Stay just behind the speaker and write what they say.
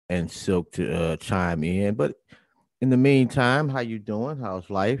and Silk to chime in. But in the meantime, how you doing? How's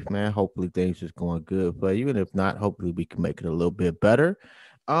life, man? Hopefully things is going good for you. And if not, hopefully we can make it a little bit better.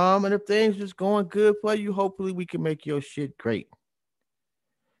 And if things is going good for you, hopefully we can make your shit great.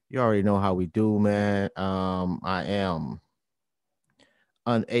 You already know how we do, man. I am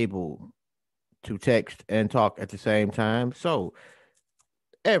unable to text and talk at the same time. So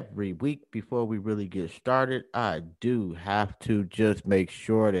every week before we really get started, I do have to just make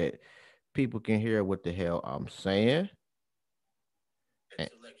sure that people can hear what the hell I'm saying.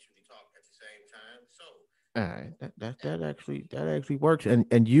 Intellectually talk at the same time. So all right, that actually works.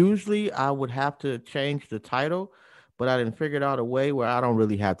 And usually I would have to change the title, but I didn't figure out a way where I don't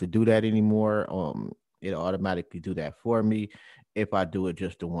really have to do that anymore. It automatically do that for me if I do it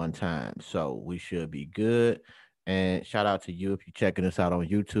just the one time. So we should be good. And shout out to you if you're checking us out on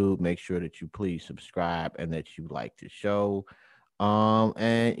YouTube. Make sure that you please subscribe and that you like the show.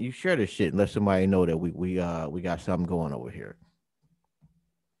 And you share this shit and let somebody know that we got something going over here.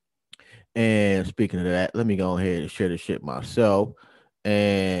 And speaking of that, let me go ahead and share the shit myself.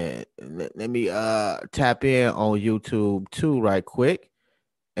 And let me tap in on YouTube too, right quick,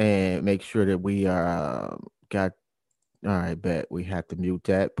 and make sure that we are got all right, bet we have to mute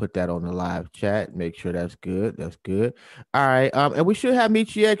that, put that on the live chat, make sure that's good. That's good. All right. And we should have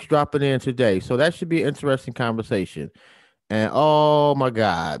Mechee X dropping in today. So that should be an interesting conversation. And oh my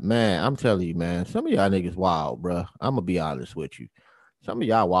God, man, I'm telling you, man, some of y'all niggas wild, bro. I'm gonna be honest with you. Some of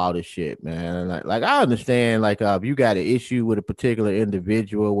y'all wild as shit, man. Like I understand, like if you got an issue with a particular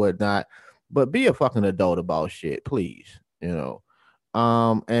individual or whatnot, but be a fucking adult about shit, please. You know.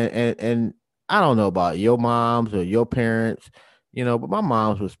 And I don't know about your moms or your parents, but my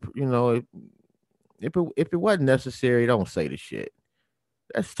mom's was, if it wasn't necessary, don't say the shit.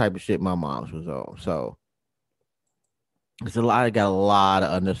 That's the type of shit my mom's was on. So it's a lot. I got a lot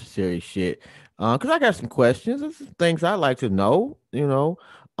of unnecessary shit. Cause I got some questions and some things I like to know.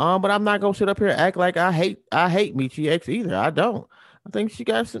 But I'm not gonna sit up here and act like I hate Michi X either. I don't. I think she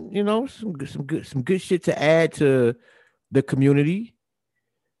got some good shit to add to the community.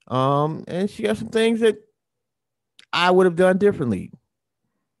 And she got some things that I would have done differently.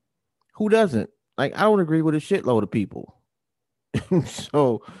 Who doesn't? Like I don't agree with a shitload of people.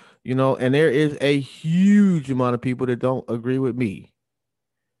 So, and there is a huge amount of people that don't agree with me.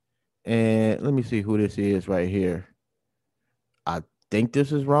 And let me see who this is right here. I think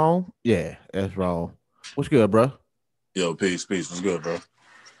this is wrong. Yeah, that's wrong. What's good, bro? Yo, peace. What's good, bro?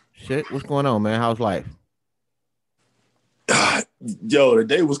 Shit, what's going on, man? How's life? Yo, the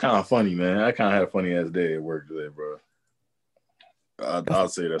day was kind of funny, man. I kind of had a funny ass day at work today, bro. I'll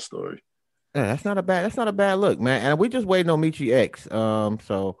say that story. Yeah, that's not a bad look, man. And we just waiting on Michi X. So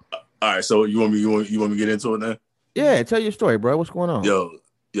all right, so you want me to get into it now? Yeah, tell your story, bro. What's going on?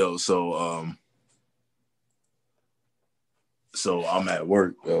 Yo, so I'm at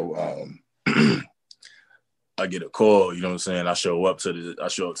work, yo. I get a call, you know what I'm saying? I show up to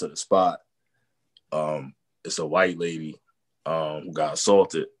the spot. It's a white lady who got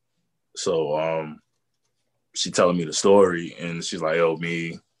assaulted. So she telling me the story, and she's like, "Yo,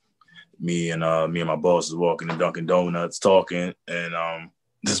 me and my boss is walking to Dunkin' Donuts talking, and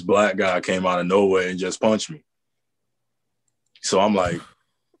this black guy came out of nowhere and just punched me." So I'm like,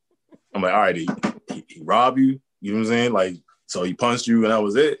 all right, he robbed you, you know what I'm saying? Like, so he punched you and that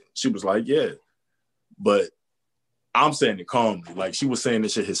was it. She was like, yeah, but I'm saying it calmly. Like, she was saying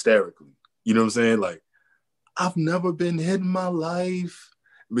this shit hysterically. You know what I'm saying? Like, I've never been hit in my life.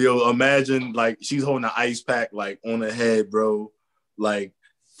 Yo, imagine like she's holding an ice pack like on her head, bro. Like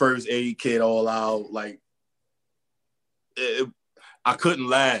first aid kit all out. Like I couldn't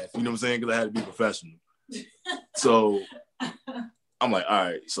laugh, you know what I'm saying? Because I had to be professional. So I'm like, all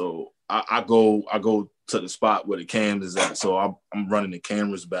right. So I go to the spot where the cam is at. So I'm running the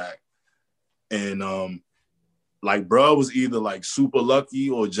cameras back, and like, bro was either like super lucky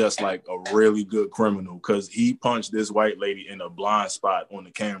or just like a really good criminal because he punched this white lady in a blind spot on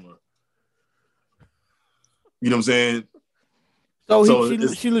the camera. You know what I'm saying? So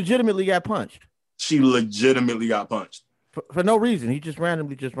she legitimately got punched. She legitimately got punched for no reason. He just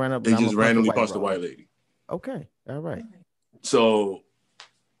randomly just ran up. They just randomly punched the white lady. Okay, all right. So,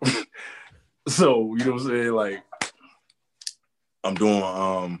 you know what I'm saying? Like, I'm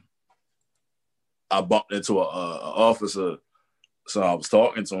doing I bumped into a officer, so I was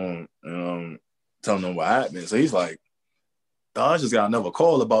talking to him and telling him what happened. So he's like, I just got another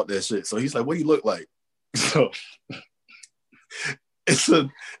call about that shit. So he's like, what do you look like? So it's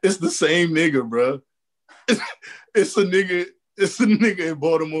the same nigga, bro. It's a nigga in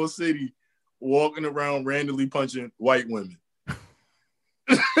Baltimore City walking around randomly punching white women.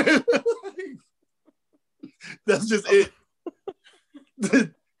 That's just it.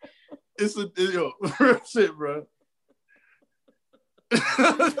 It's a real shit, bro.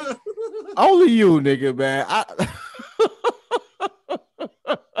 Only you, nigga, man.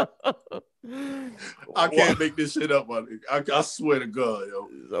 I can't make this shit up, my nigga. I swear to God, yo.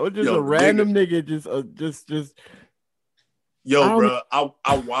 So just a Yo, the random nigga, just. Yo, bro.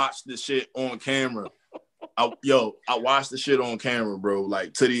 I watched the shit on camera. I watched the shit on camera, bro.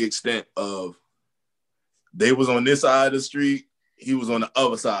 Like to the extent of they was on this side of the street, he was on the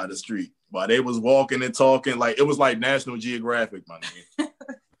other side of the street. While they was walking and talking, like it was like National Geographic, my nigga.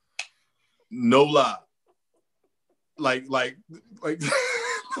 No lie. Like, yo,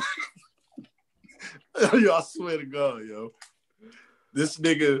 I swear to God, yo. This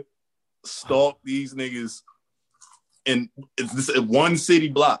nigga stalked these niggas in this one city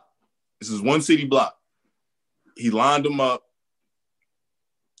block. This is one city block. He lined them up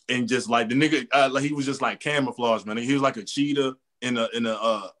and just like the nigga, like he was just like camouflage, man. He was like a cheetah in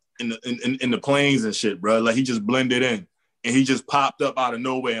the plains and shit, bro. Like he just blended in, and he just popped up out of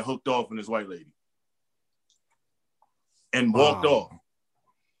nowhere and hooked off on this white lady, and walked off.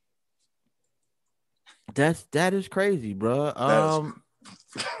 That is crazy, bro.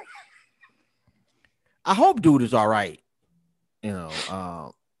 I hope dude is all right. You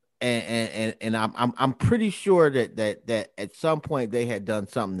know, and I'm pretty sure that at some point they had done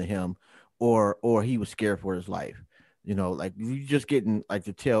something to him, or he was scared for his life. You know, like you just getting like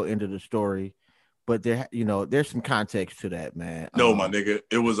the tail end of the story, but there's some context to that, man. No, my nigga,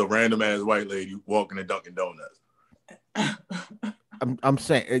 it was a random ass white lady walking to Dunkin' Donuts. I'm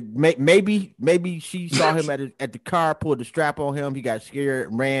saying maybe she saw him at the car, pulled the strap on him. He got scared,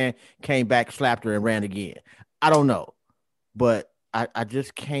 ran, came back, slapped her, and ran again. I don't know, but I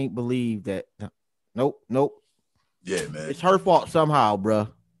just can't believe that. Nope. Yeah, man, it's her fault somehow, bro.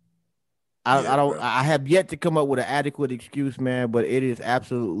 I don't. Bro. I have yet to come up with an adequate excuse, man. But it is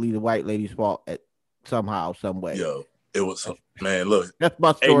absolutely the white lady's fault at somehow, some way. Yo, it was man. Look, that's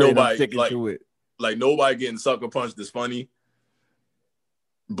my story. Ain't nobody, and I'm sticking to it. Like nobody getting sucker punched is funny.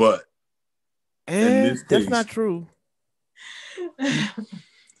 But that's not true.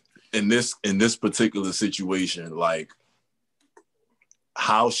 In this particular situation, like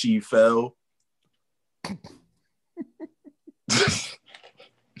how she fell.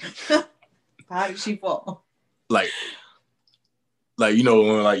 How did she fall? Like you know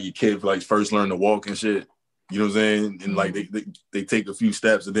when like your kids like first learn to walk and shit. You know what I'm saying? And like they take a few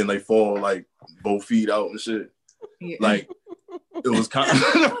steps and then they fall like both feet out and shit. Yeah. Like it was kind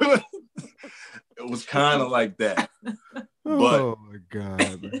of it was kind of like that. But oh my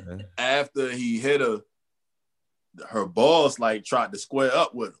God, man. After he hit her boss like tried to square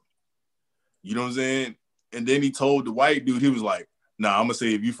up with him. You know what I'm saying? And then he told the white dude, he was like, "Nah, I'm gonna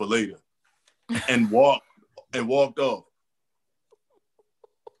save you for later," and walked off.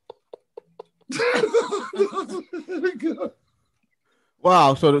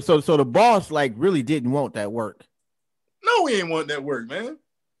 Wow, so the boss like really didn't want that work. No, he ain't want that work, man.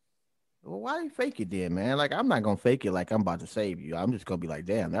 Well, why you fake it then, man? Like I'm not gonna fake it like I'm about to save you. I'm just gonna be like,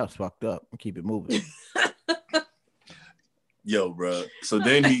 damn, that was fucked up. Keep it moving. Yo, bro. So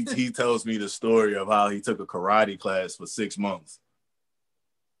then he tells me the story of how he took a karate class for 6 months.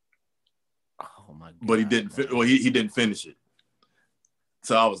 Oh my God! But he didn't. He didn't finish it.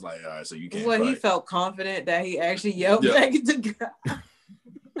 So I was like, all right, so you can't. Well, he felt confident that he actually yelled back at the guy.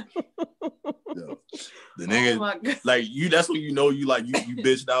 Yo, the nigga, like you. That's when you know you like you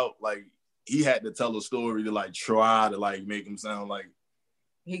bitched out. Like he had to tell a story to like try to like make him sound like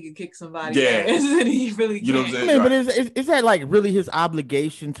he could kick somebody ass and he really can't. You know what I'm saying? I mean, but is that like really his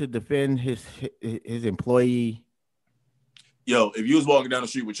obligation to defend his employee? Yo, if you was walking down the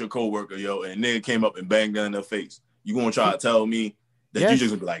street with your coworker, yo, and a nigga came up and banged her in her face, you gonna try to tell me that you just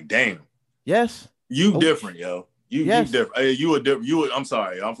gonna be like, damn. Yes. You different, yo. You different. You a different. I'm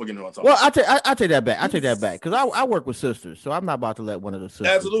sorry. I'm forgetting what I'm talking about. Well, I take that back. I take that back because I work with sisters, so I'm not about to let one of the sisters.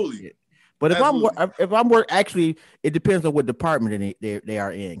 Absolutely. But if I'm work, actually, it depends on what department they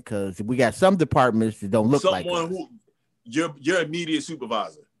are in. Because we got some departments that don't look like someone who your immediate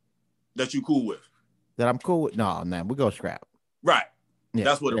supervisor that you cool with. That I'm cool with. No, man, we go scrap. Right. Yeah,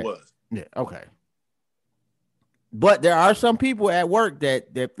 that's what it was. Yeah. Okay. But there are some people at work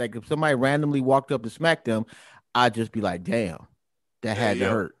that like if somebody randomly walked up and smacked them, I'd just be like, damn, that had to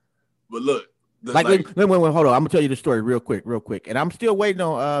hurt. But look. Wait, hold on. I'm gonna tell you the story real quick. And I'm still waiting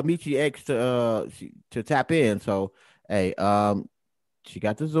on Mechee X to tap in. So hey, she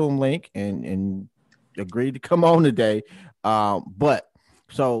got the Zoom link and agreed to come on today. But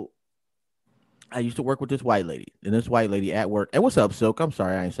so I used to work with this white lady, and this white lady at work. And what's up, Silk? I'm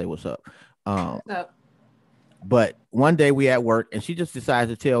sorry, I didn't say what's up. Um, So, but one day we at work, and she just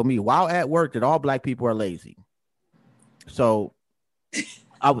decides to tell me while at work that all black people are lazy. So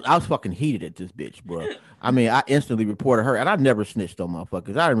I was fucking heated at this bitch, bro. I mean, I instantly reported her, and I never snitched on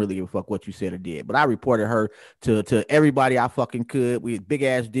motherfuckers. I didn't really give a fuck what you said or did, but I reported her to everybody I fucking could. We big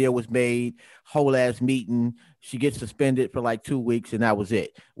ass deal was made, whole ass meeting. She gets suspended for like 2 weeks, and that was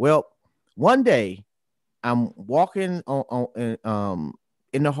it. Well, one day I'm walking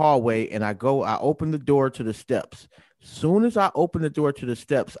in the hallway, and I open the door to the steps. Soon as I open the door to the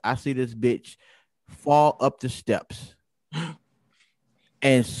steps, I see this bitch fall up the steps.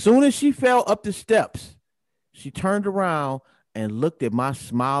 And soon as she fell up the steps, she turned around and looked at my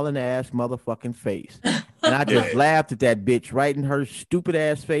smiling ass motherfucking face. And I just laughed at that bitch right in her stupid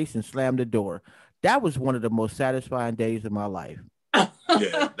ass face and slammed the door. That was one of the most satisfying days of my life.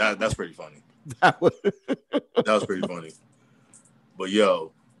 Yeah, that's pretty funny. That was pretty funny. But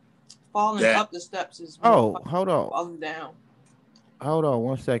yo, falling up the steps is hold on. Falling down. Hold on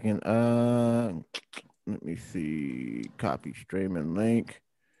 1 second. Let me see. Copy streaming link.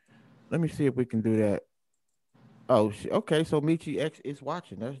 Let me see if we can do that. Oh, okay. So Mechee X is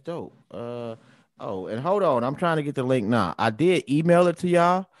watching. That's dope. And hold on. I'm trying to get the link now. I did email it to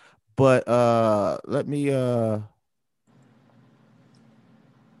y'all, but let me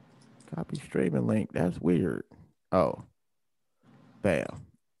copy streaming link. That's weird. Oh, bam.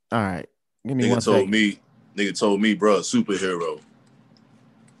 All right. Give me one second. Nigga told me, bro, superhero.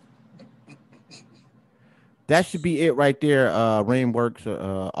 That should be it right there. Rainworks,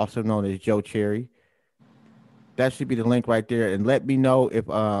 also known as Joe Cherry. That should be the link right there. And let me know if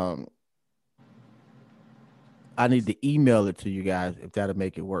I need to email it to you guys if that'll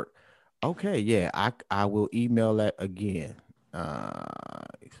make it work. Okay, yeah, I will email that again.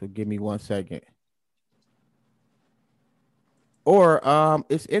 So give me 1 second. Or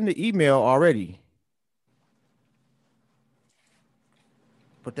it's in the email already.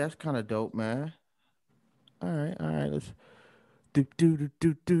 But that's kind of dope, man. All right. Let's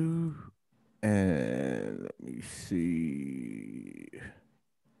do. And let me see.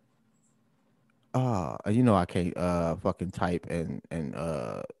 I can't fucking type and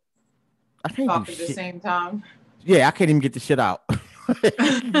I can't talk do at the shit. same time. Yeah, I can't even get the shit out.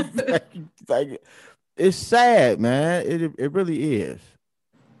 like, it's sad, man. It really is.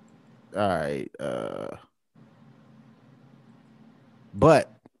 All right.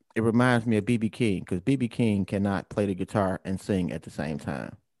 But it reminds me of BB King because BB King cannot play the guitar and sing at the same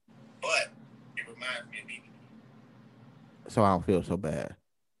time. But it reminds me of BB. So I don't feel so bad.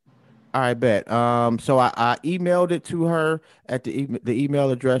 All right, bet. So I emailed it to her at the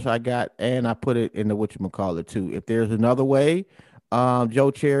email address I got, and I put it in the whatchamacallit too. If there's another way,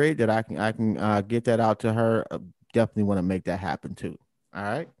 Joe Cherry, that I can get that out to her, definitely want to make that happen too. All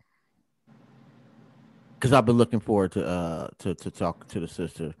right, because I've been looking forward to talk to the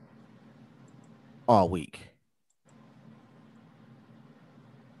sister all week.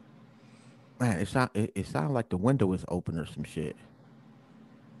 Man, it sounds like the window is open or some shit.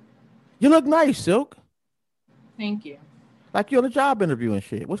 You look nice, Silk. Thank you. Like you're on a job interview and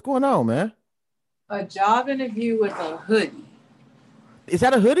shit. What's going on, man? A job interview with a hoodie. Is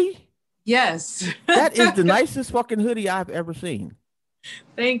that a hoodie? Yes. That is the nicest fucking hoodie I've ever seen.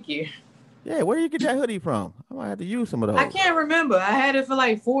 Thank you. Yeah, where do you get that hoodie from? I might have to use some of those. I can't remember. I had it for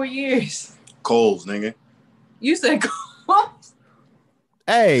like 4 years. Kohl's, nigga. You said Kohl's?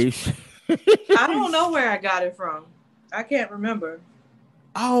 Hey. I don't know where I got it from. I can't remember.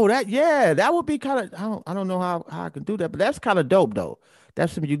 Oh, that would be kind of. I don't know how I can do that, but that's kind of dope though.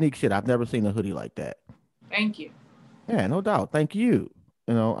 That's some unique shit. I've never seen a hoodie like that. Thank you. Yeah, no doubt. Thank you.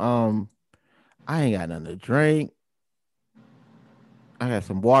 I ain't got nothing to drink. I got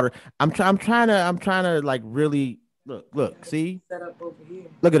some water. I'm trying to like really look. See, set up over here.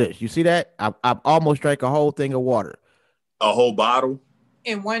 Look at this. You see that? I almost drank a whole thing of water. A whole bottle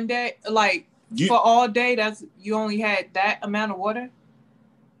in one day, like for all day. You only had that amount of water.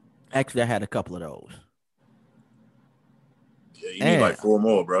 Actually, I had a couple of those. Yeah, you need like 4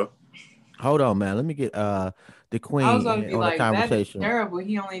 more, bro. Hold on, man. Let me get the queen I was gonna be on like, the conversation. That is terrible.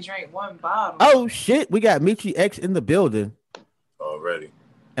 He only drank 1 bottle. Oh shit, we got Mechee X in the building already.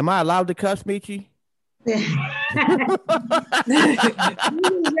 Am I allowed to cuss, Mechee? You can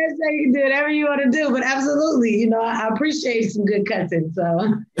do whatever you want to do, but absolutely, I appreciate some good cussing.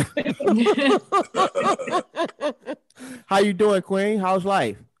 So, how you doing, Queen? How's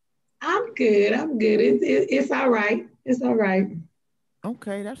life? I'm good. It's all right. It's all right.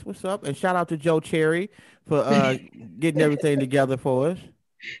 Okay, that's what's up. And shout out to Joe Cherry for getting everything together for us.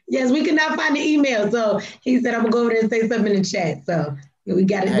 Yes, we could not find the email. So he said, I'm gonna go over there and say something in the chat. So we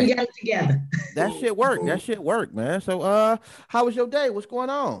got it, we Hey, got it together. that shit worked. That shit worked, man. So how was your day? What's going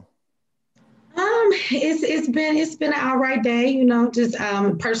on? It's been an all right day, just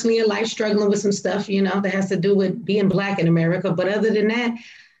personally in life struggling with some stuff, that has to do with being black in America. But other than that,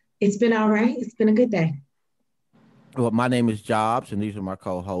 it's been all right. It's been a good day. Well, my name is Jobs, and these are my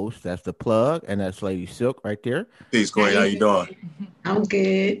co-hosts. That's the plug, and that's Lady Silk right there. Peace, Queen. How you doing? I'm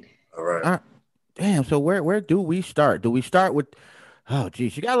good. All right. Damn. So where do we start? Do we start with? Oh,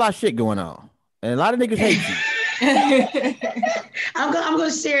 geez, you got a lot of shit going on, and a lot of niggas hate you. I'm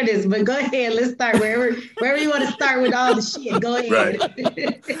gonna share this, but go ahead. Let's start wherever you want to start with all the shit. Go ahead. Right.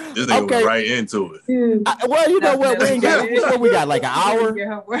 This nigga went right into it. Well, you know what? We ain't got what we got like an hour.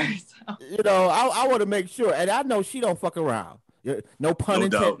 I want to make sure, and I know she don't fuck around. No pun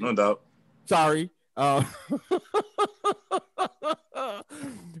intended. No doubt. Sorry.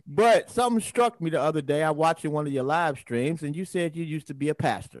 But something struck me the other day. I watched one of your live streams, and you said you used to be a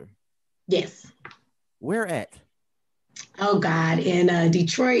pastor. Yes. Where at? Oh God, in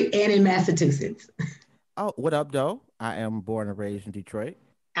Detroit and in Massachusetts. Oh, what up, though? I am born and raised in Detroit.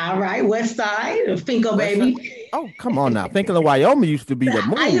 All right, West Side, Finko, baby. Side? Oh, come on now. Finko, Wyoming used to be the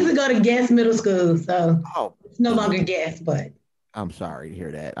move. I used to go to Guest Middle School, so it's no longer Guest, but. I'm sorry to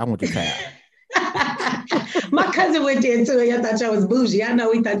hear that. I went to Tab. My cousin went there too. Y'all thought y'all was bougie. I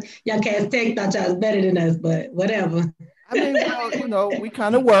know we thought y'all Cass Tech thought y'all was better than us, but whatever. I mean, well, we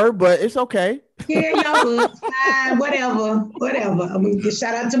kind of were, but it's okay. Yeah, y'all was fine. Whatever. I'm gonna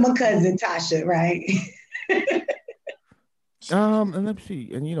shout out to my cousin Tasha, right? And let's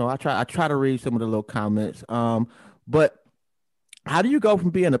see. And I try to read some of the little comments. But how do you go from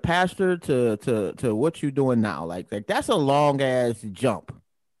being a pastor to what you're doing now? Like that's a long ass jump.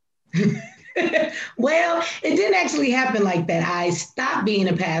 Well, it didn't actually happen like that. I stopped being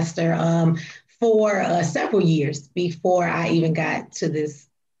a pastor for several years before I even got to this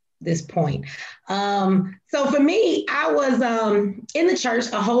point. So for me, I was in the church.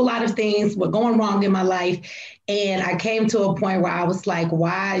 A whole lot of things were going wrong in my life. And I came to a point where I was like,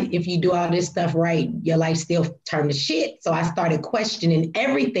 why, if you do all this stuff right, your life still turned to shit? So I started questioning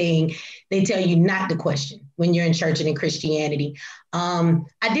everything they tell you not to question when you're in church and in Christianity. I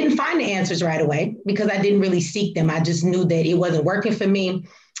didn't find the answers right away because I didn't really seek them. I just knew that it wasn't working for me.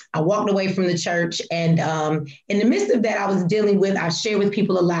 I walked away from the church. And in the midst of that, I share with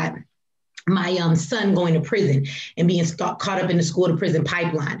people a lot, my son going to prison and being caught up in the school to prison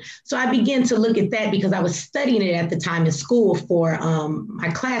pipeline. So I began to look at that because I was studying it at the time in school for my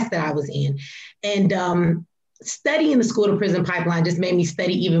class that I was in. And studying the school to prison pipeline just made me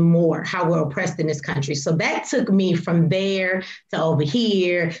study even more how we're oppressed in this country. So that took me from there to over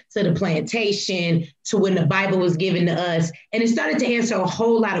here to the plantation to when the Bible was given to us. And it started to answer a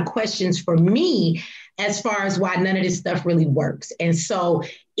whole lot of questions for me as far as why none of this stuff really works. And so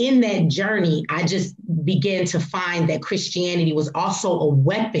in that journey, I just began to find that Christianity was also a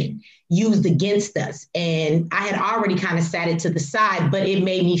weapon used against us. And I had already kind of sat it to the side, but it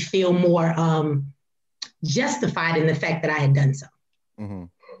made me feel more justified in the fact that I had done so. Mm-hmm.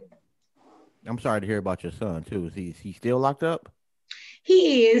 I'm sorry to hear about your son too. Is he still locked up?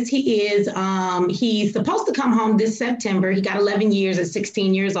 He is. He's supposed to come home this September. He got 11 years at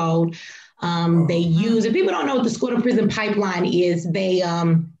 16 years old. They use, if people don't know what the school to prison pipeline is, they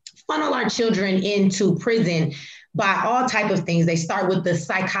funnel our children into prison by all type of things. They start with the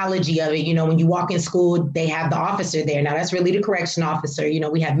psychology of it. When you walk in school, they have the officer there. Now that's really the correction officer.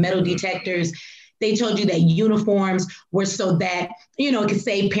 We have metal detectors. They told you that uniforms were so that, it could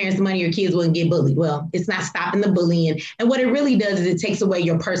save parents money or kids wouldn't get bullied. Well, it's not stopping the bullying. And what it really does is it takes away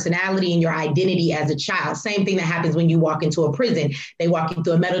your personality and your identity as a child. Same thing that happens when you walk into a prison. They walk you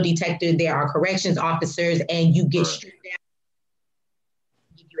through a metal detector. There are corrections officers and you get stripped down.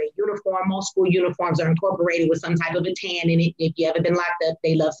 Give you a uniform. Most school uniforms are incorporated with some type of a tan in it. If you ever been locked up,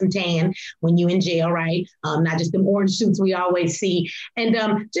 they love some tan when you in jail, right? Not just them orange suits we always see. And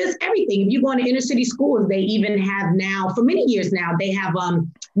just everything. If you go into inner city schools, they even have now, for many years now, they have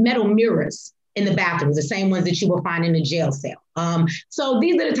metal mirrors in the bathrooms, the same ones that you will find in a jail cell. So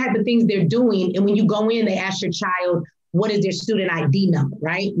these are the type of things they're doing. And when you go in, they ask your child, what is their student ID number,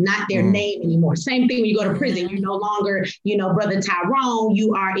 right? Not their name anymore. Same thing when you go to prison. You're no longer, Brother Tyrone,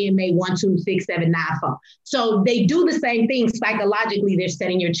 you are MA 126794. So they do the same thing psychologically. They're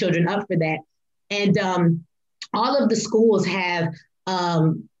setting your children up for that. And all of the schools have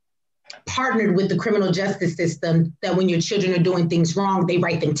partnered with the criminal justice system that when your children are doing things wrong, they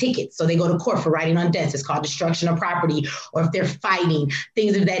write them tickets. So they go to court for writing on debts. It's called destruction of property, or if they're fighting,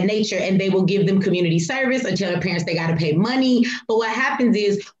 things of that nature. And they will give them community service or tell their parents they got to pay money. But what happens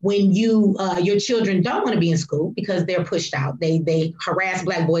is when your children don't want to be in school because they're pushed out, they harass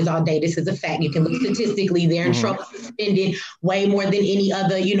Black boys all day. This is a fact. You can look statistically, they're in trouble, suspended way more than any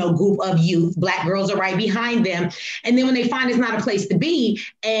other, group of youth. Black girls are right behind them. And then when they find it's not a place to be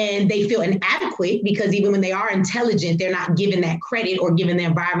and they feel inadequate because even when they are intelligent, they're not given that credit or given the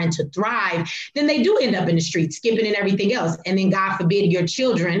environment to thrive, then they do end up in the streets, skipping and everything else. And then God forbid your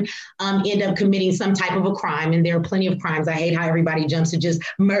children end up committing some type of a crime. And there are plenty of crimes. I hate how everybody jumps to just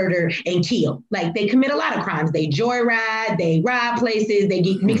murder and kill. Like they commit a lot of crimes. They joyride, they rob places, they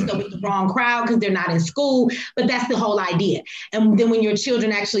get mixed up with the wrong crowd because they're not in school. But that's the whole idea. And then when your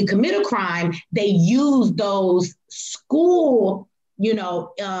children actually commit a crime, they use those school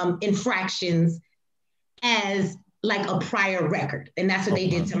infractions as like a prior record. And that's what they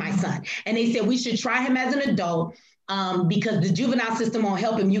did to my son. And they said, we should try him as an adult because the juvenile system won't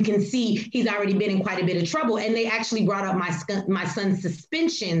help him. You can see he's already been in quite a bit of trouble. And they actually brought up my son's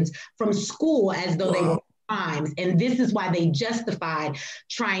suspensions from school as though they were crimes. And this is why they justified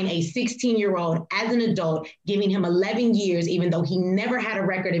trying a 16-year-old as an adult, giving him 11 years, even though he never had a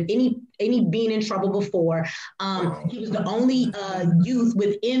record of any being in trouble before. He was the only youth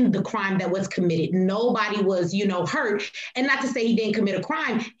within the crime that was committed. Nobody was, hurt. And not to say he didn't commit a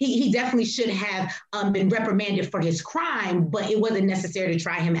crime. He definitely should have been reprimanded for his crime, but it wasn't necessary to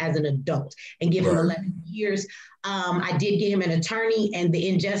try him as an adult and give him 11 years. I did get him an attorney, and the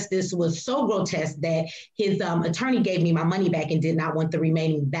injustice was so grotesque that his attorney gave me my money back and did not want the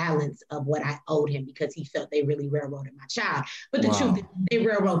remaining balance of what I owed him because he felt they really railroaded my child. But the truth is, they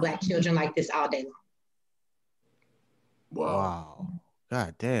railroad Black children like this all day long. Wow.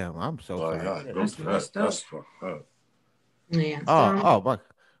 God damn, I'm so sorry. That's fucked up. Yeah.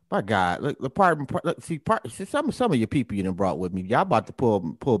 My God! Look, see, some of your people you done brought with me. Y'all about to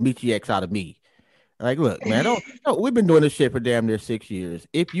pull Mechee X out of me. Like, look, man, we've been doing this shit for damn near 6 years.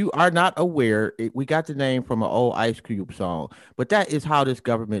 If you are not aware, we got the name from an old Ice Cube song, but that is how this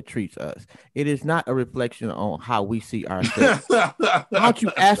government treats us. It is not a reflection on how we see ourselves. Why don't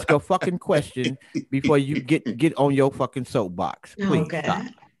you ask a fucking question before you get on your fucking soapbox? Please stop.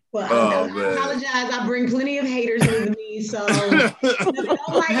 Well, I apologize. I bring plenty of haters with me, so don't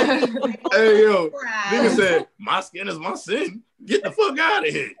like me. Hey, yo, nigga said, my skin is my sin. Get the fuck out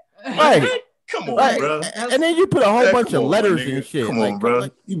of here. Right. Come on, bro. And then you put a whole bunch of letters and shit. Come on, bro.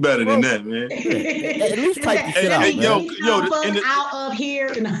 You better than that, man. At least type the shit out, yo, out of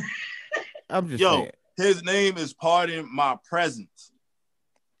here. I'm just saying. His name is Pardon My Presence.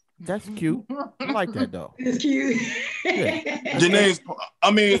 That's cute. I like that though. It's cute. Yeah. Janae's,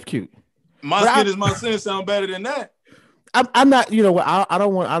 it's cute. My skin is my sin sound better than that. I'm not,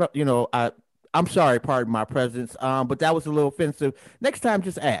 I'm sorry, pardon my presence. But that was a little offensive. Next time,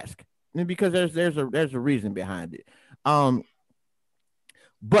 just ask. Because there's a reason behind it.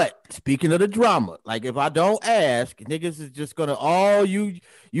 But speaking of the drama, like if I don't ask, niggas is just gonna you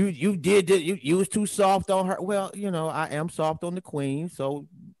did it, you was too soft on her. Well, I am soft on the queen, so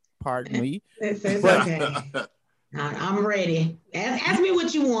pardon me. It's okay. I'm ready. Ask me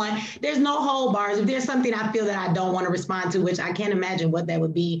what you want. There's no hold bars. If there's something I feel that I don't want to respond to, which I can't imagine what that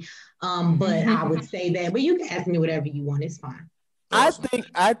would be, but I would say that. But you can ask me whatever you want. It's fine. I think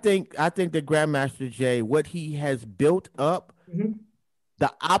that Grandmaster Jay, what he has built up,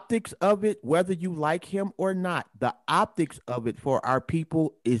 the optics of it, whether you like him or not, the optics of it for our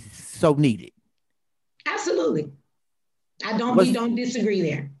people is so needed. Absolutely. Don't disagree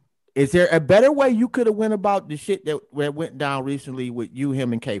there. Is there a better way you could have went about the shit that went down recently with you,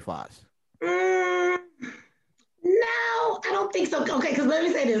 him, and K-Foz? No, I don't think so. Okay, because let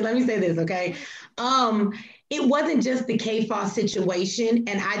me say this, okay? It wasn't just the K-Foz situation,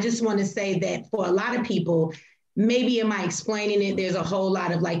 and I just want to say that for a lot of people, maybe am I explaining it? There's a whole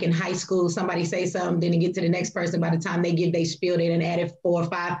lot of like in high school, somebody say something, then it get to the next person. By the time they give their spiel, they done added 4 or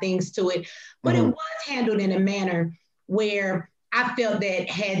 5 things to it. But it was handled in a manner where I felt that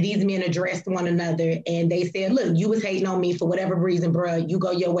had these men addressed one another and they said, look, you was hating on me for whatever reason, bro. You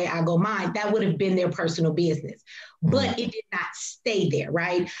go your way, I go mine. That would have been their personal business. But it did not stay there,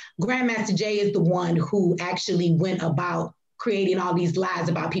 right? Grandmaster Jay is the one who actually went about creating all these lies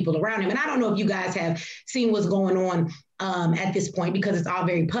about people around him. And I don't know if you guys have seen what's going on at this point because it's all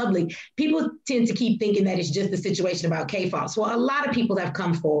very public. People tend to keep thinking that it's just a situation about K-Foz. Well, a lot of people have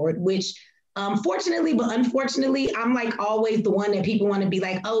come forward, which Fortunately, but unfortunately, I'm like always the one that people want to be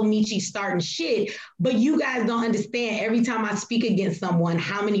like, oh, Mechee starting shit. But you guys don't understand every time I speak against someone,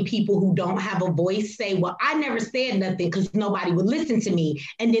 how many people who don't have a voice say, well, I never said nothing because nobody would listen to me.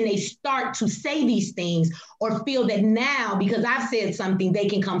 And then they start to say these things or feel that now because I've said something, they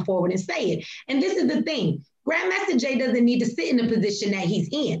can come forward and say it. And this is the thing. Grandmaster Jay doesn't need to sit in the position that he's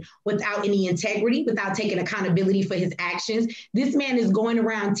in without any integrity, without taking accountability for his actions. This man is going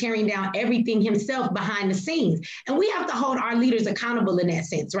around tearing down everything himself behind the scenes. And we have to hold our leaders accountable in that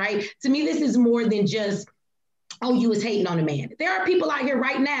sense, right? To me, this is more than just, oh, you was hating on a man. There are people out here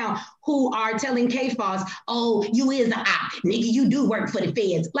right now who are telling K-Foss, oh, you is a op. Nigga, you do work for the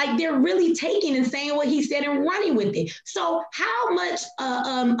feds. Like they're really taking and saying what he said and running with it. So how much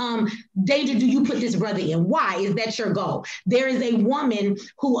danger do you put this brother in? Why? Is that your goal? There is a woman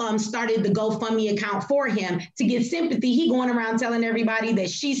who started the GoFundMe account for him to get sympathy. He going around telling everybody that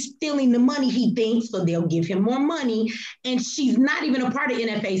she's stealing the money he thinks, so they'll give him more money. And she's not even a part of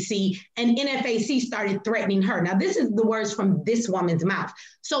NFAC. And NFAC started threatening her. Now, this is the words from this woman's mouth.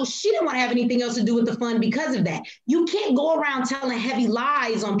 So she didn't want to have anything else to do with the fund because of that. You can't go around telling heavy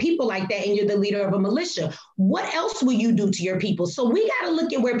lies on people like that and you're the leader of a militia. What else will you do to your people? So we got to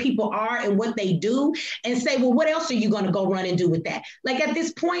look at where people are and what they do and say, well, what else are you going to go run and do with that? Like at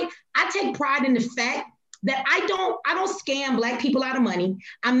this point, I take pride in the fact that I don't scam Black people out of money.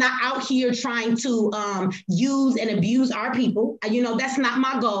 I'm not out here trying to use and abuse our people. You know, that's not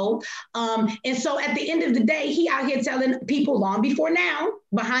my goal. And so at the end of the day, he out here telling people long before now,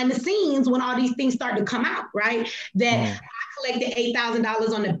 behind the scenes, when all these things start to come out, right? That I collected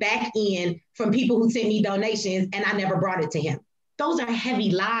 $8,000 on the back end from people who sent me donations and I never brought it to him. Those are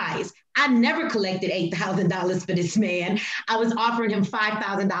heavy lies. I never collected $8,000 for this man. I was offering him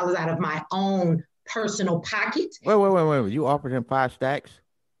 $5,000 out of my own personal pocket. Wait. You offered him 5 stacks?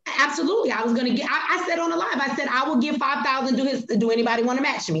 Absolutely. I was going to get, I said on the live, I said, I will give 5,000. Do anybody want to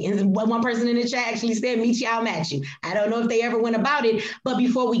match me? And one person in the chat actually said, Mechee, I'll match you. I don't know if they ever went about it, but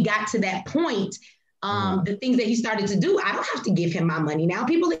before we got to that point, the things that he started to do, I don't have to give him my money now.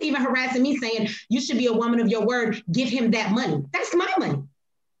 People are even harassing me saying, you should be a woman of your word. Give him that money. That's my money.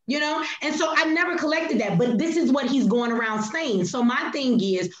 You know? And so I never collected that, but this is what he's going around saying. So my thing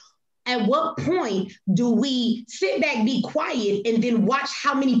is, at what point do we sit back, be quiet, and then watch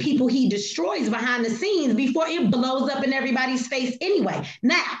how many people he destroys behind the scenes before it blows up in everybody's face anyway?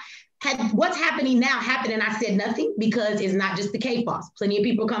 Now, had what's happening now happened and I said nothing because it's not just the K-Foss. Plenty of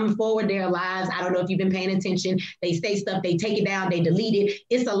people coming forward, their lives. I don't know if you've been paying attention. They say stuff, they take it down, they delete it.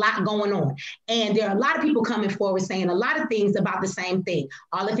 It's a lot going on. And there are a lot of people coming forward saying a lot of things about the same thing.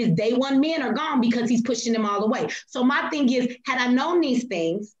 All of his day one men are gone because he's pushing them all away. So my thing is, had I known these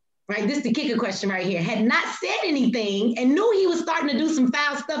things, right, this is the kicker question right here, had not said anything and knew he was starting to do some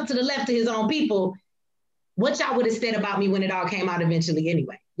foul stuff to the left of his own people, what y'all would have said about me when it all came out eventually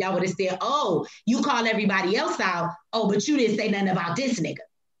anyway? Y'all would have said, oh, you call everybody else out. Oh, but you didn't say nothing about this nigga.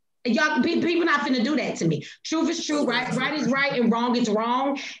 Y'all, people not finna do that to me. Truth is true, right is right, and wrong is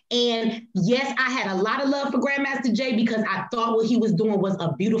wrong. And yes, I had a lot of love for Grandmaster Jay because I thought what he was doing was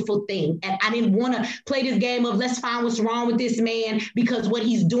a beautiful thing. And I didn't want to play this game of let's find what's wrong with this man because what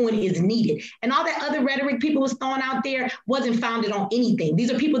he's doing is needed. And all that other rhetoric people was throwing out there wasn't founded on anything.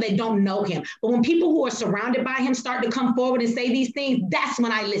 These are people that don't know him. But when people who are surrounded by him start to come forward and say these things, that's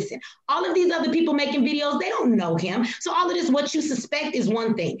when I listen. All of these other people making videos, they don't know him. So all of this, what you suspect is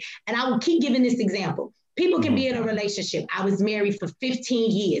one thing. And I will keep giving this example. People can be in a relationship. I was married for 15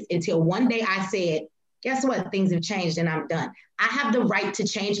 years until one day I said, guess what? Things have changed and I'm done. I have the right to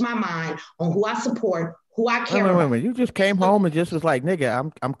change my mind on who I support, who I care about. Wait. You just came home and just was like,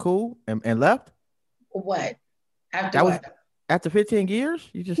 nigga, I'm cool and left? What? After that what? After 15 years?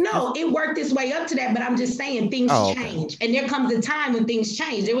 No, it worked its way up to that, but I'm just saying things change. And there comes a time when things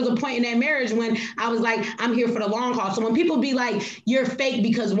change. There was a point in that marriage when I was like, I'm here for the long haul. So when people be like, you're fake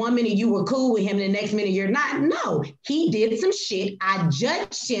because one minute you were cool with him and the next minute you're not. No, he did some shit. I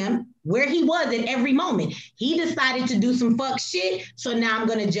judged him where he was at every moment. He decided to do some fuck shit. So now I'm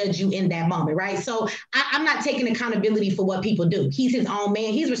going to judge you in that moment, right? So I'm not taking accountability for what people do. He's his own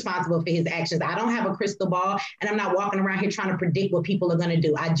man. He's responsible for his actions. I don't have a crystal ball and I'm not walking around here trying to predict what people are going to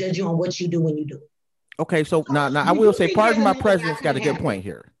do. I judge you on what you do when you do it. Okay, so now I will say, Pardon My Presence got a good point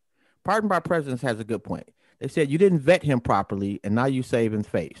here. Pardon My Presence has a good point. They said you didn't vet him properly and now you saving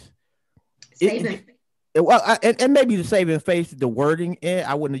face. Well, and maybe the saving face, the wording,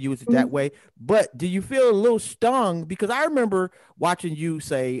 I wouldn't have used it that way. But do you feel a little stung? Because I remember watching you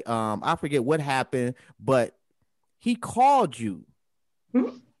say, I forget what happened, but he called you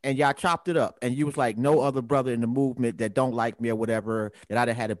and y'all chopped it up, and you was like, no other brother in the movement that don't like me or whatever that I'd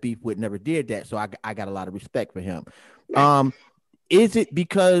have had a beef with never did that. So I got a lot of respect for him. Right. Is it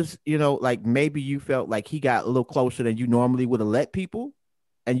because, like maybe you felt like he got a little closer than you normally would have let people,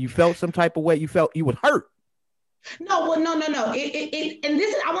 and you felt some type of way, you felt you would hurt? No, well, no. And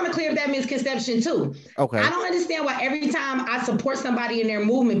this is, I want to clear up that misconception too. Okay. I don't understand why every time I support somebody in their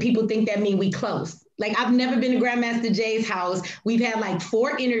movement, people think that mean we close. Like, I've never been to Grandmaster Jay's house. We've had like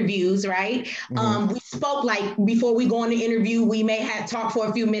 4 interviews, right? We spoke like before we go on the interview, we may have talked for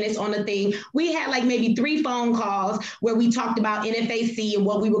a few minutes on the thing. We had like maybe 3 phone calls where we talked about NFAC and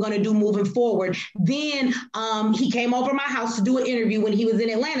what we were going to do moving forward. Then he came over my house to do an interview when he was in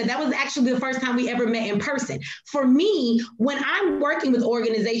Atlanta. That was actually the first time we ever met in person. For me, when I'm working with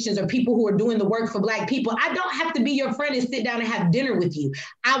organizations or people who are doing the work for Black people, I don't have to be your friend and sit down and have dinner with you.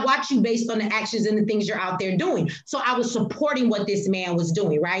 I watch you based on the actions and the things you're out there doing. So I was supporting what this man was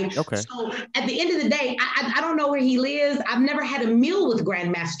doing, right? Okay. So at the end of the day, I don't know where he lives. I've never had a meal with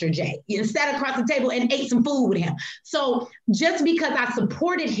Grandmaster Jay and sat across the table and ate some food with him. So just because I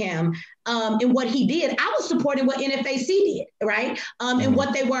supported him in what he did, I was supporting what NFAC did, right? And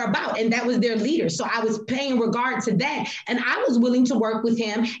what they were about. And that was their leader. So I was paying regard to that. And I was willing to work with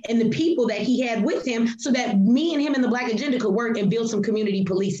him and the people that he had with him so that me and him and the Black Agenda could work and build some community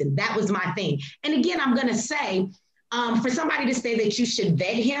policing. That was my thing. And again, I'm going to say, for somebody to say that you should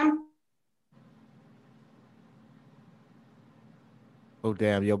vet him. Oh,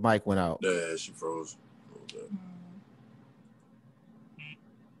 damn, your mic went out. Yeah, she froze.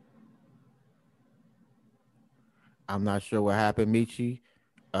 I'm not sure what happened, Mechee.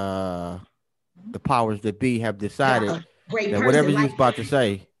 The powers that be have decided that whatever you was about to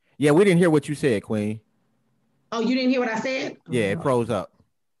say. Yeah, we didn't hear what you said, Queen. Oh, you didn't hear what I said? Yeah, it froze up.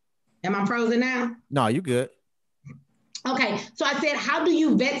 Am I frozen now? No, you good. Okay, so I said, how do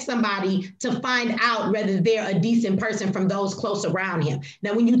you vet somebody to find out whether they're a decent person from those close around him?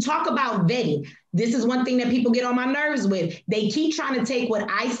 Now, when you talk about vetting, this is one thing that people get on my nerves with. They keep trying to take what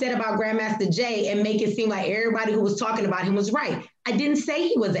I said about Grandmaster Jay and make it seem like everybody who was talking about him was right. I didn't say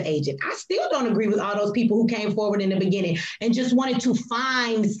he was an agent. I still don't agree with all those people who came forward in the beginning and just wanted to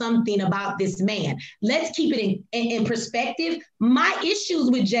find something about this man. Let's keep it in perspective. My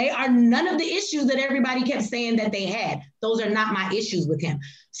issues with Jay are none of the issues that everybody kept saying that they had. Those are not my issues with him.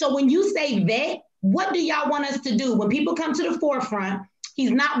 So when you say vet, what do y'all want us to do? When people come to the forefront, he's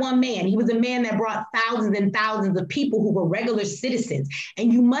not one man. He was a man that brought thousands and thousands of people who were regular citizens.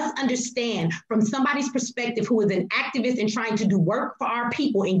 And you must understand from somebody's perspective who is an activist and trying to do work for our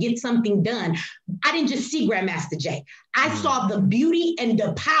people and get something done. I didn't just see Grandmaster Jay. I saw the beauty and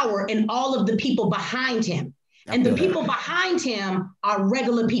the power in all of the people behind him. And the people behind him are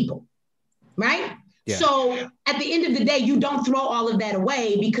regular people, right? Yeah. So at the end of the day, you don't throw all of that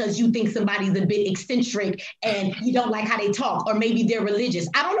away because you think somebody's a bit eccentric and you don't like how they talk, or maybe they're religious.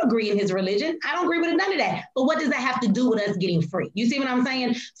 I don't agree in his religion. I don't agree with none of that. But what does that have to do with us getting free? You see what I'm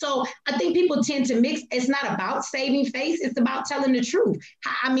saying? So I think people tend to mix. It's not about saving face. It's about telling the truth.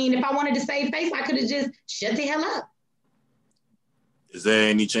 I mean, if I wanted to save face, I could have just shut the hell up. Is there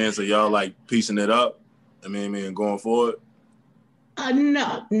any chance of y'all like piecing it up? I mean, going forward?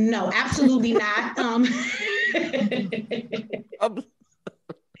 No, absolutely not. And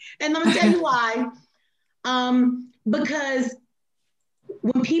I'm gonna tell you why. Because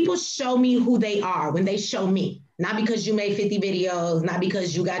when people show me who they are, when they show me, not because you made 50 videos, not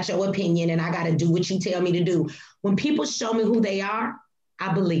because you got your opinion and I got to do what you tell me to do. When people show me who they are,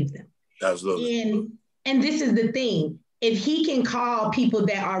 I believe them. Absolutely. And this is the thing. If he can call people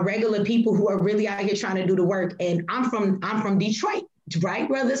that are regular people who are really out here trying to do the work, and I'm from Detroit, right,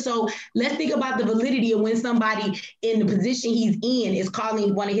 brother? So let's think about the validity of when somebody in the position he's in is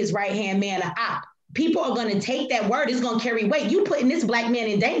calling one of his right-hand man an op. People are going to take that word. It's going to carry weight. You putting this Black man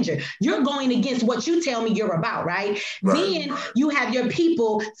in danger. You're going against what you tell me you're about, right? Then you have your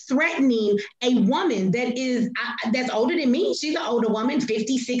people threatening a woman that is that's older than me. She's an older woman,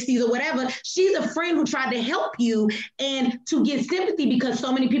 50s, 60s or whatever. She's a friend who tried to help you and to get sympathy because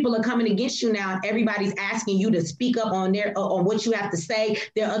so many people are coming against you now. And everybody's asking you to speak up on on what you have to say.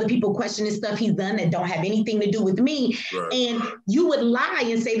 There are other people questioning stuff he's done that don't have anything to do with me. Right. And you would lie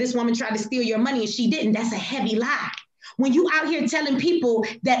and say this woman tried to steal your money and she didn't. That's a heavy lie. When you out here telling people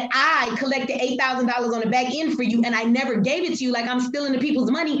that I collected $8,000 on the back end for you and I never gave it to you, like I'm stealing the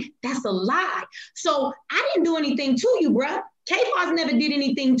people's money, that's a lie. So I didn't do anything to you, bruh. K-Foss never did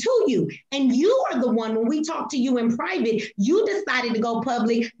anything to you. And you are the one, when we talk to you in private, you decided to go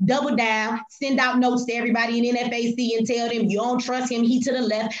public, double down, send out notes to everybody in NFAC and tell them you don't trust him, he to the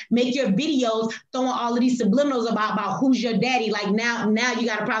left, make your videos throwing all of these subliminals about who's your daddy. Like now you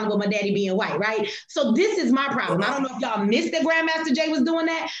got a problem with my daddy being white, right? So this is my problem. I don't know if y'all missed that Grandmaster Jay was doing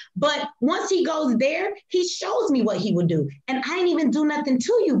that, but once he goes there, he shows me what he would do. And I ain't even do nothing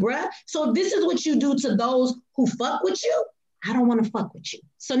to you, bruh. So if this is what you do to those who fuck with you, I don't want to fuck with you.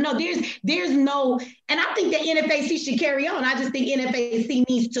 So no, there's no, and I think that NFAC should carry on. I just think NFAC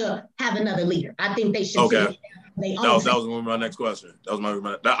needs to have another leader. I think they should. Okay. That was my next question. That was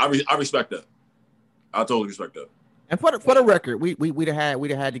my. I respect that. I totally respect that. And for the record, we'd have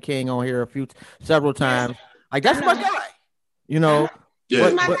had the King on here several times. Like that's my guy, you know.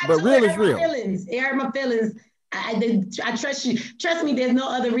 Yeah. But real is real. It hurt my feelings. I trust you. Trust me, there's no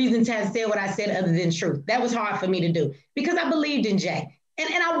other reason to have said what I said other than truth. That was hard for me to do because I believed in Jay. And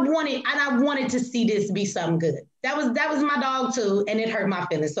I wanted to see this be something good. That was my dog too, and it hurt my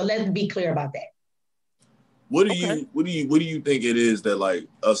feelings. So let's be clear about that. What do you think it is that like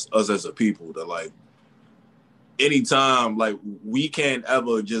us as a people that like anytime like we can't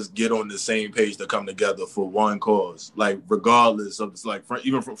ever just get on the same page to come together for one cause, like regardless of this, like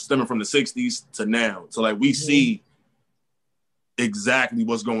even from stemming from the 60s to now, so like we see exactly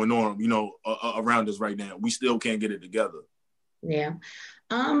what's going on, you know, around us right now. We still can't get it together. Yeah.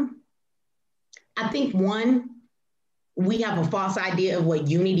 I think we have a false idea of what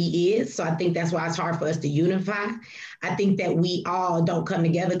unity is. So I think that's why it's hard for us to unify. I think that we all don't come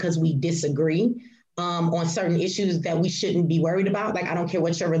together because we disagree on certain issues that we shouldn't be worried about. Like, I don't care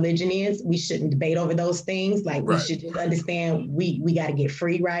what your religion is. We shouldn't debate over those things. Like, we should just understand we got to get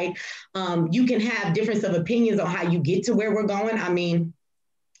free, right? You can have difference of opinions on how you get to where we're going. I mean,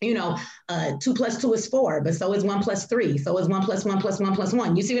 you know, 2 + 2 is 4, but so is 1 + 3. So is 1 + 1 + 1 +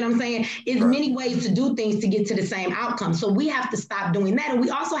 1. You see what I'm saying? It's many ways to do things to get to the same outcome. So we have to stop doing that. And we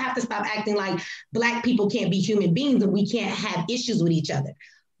also have to stop acting like Black people can't be human beings and we can't have issues with each other.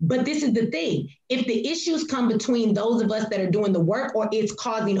 But this is the thing. If the issues come between those of us that are doing the work or it's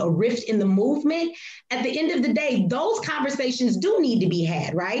causing a rift in the movement, at the end of the day, those conversations do need to be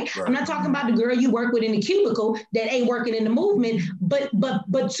had, right? I'm not talking about the girl you work with in the cubicle that ain't working in the movement, but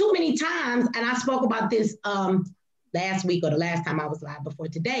too many times, and I spoke about this last week or the last time I was live before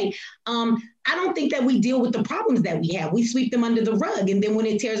today, I don't think that we deal with the problems that we have. We sweep them under the rug. And then when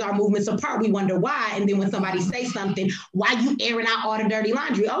it tears our movements apart, we wonder why. And then when somebody says something, why you airing out all the dirty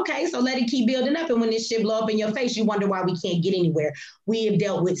laundry? Okay, so let it keep building up. And when this shit blow up in your face, you wonder why we can't get anywhere. We have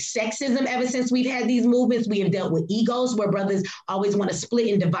dealt with sexism ever since we've had these movements. We have dealt with egos where brothers always want to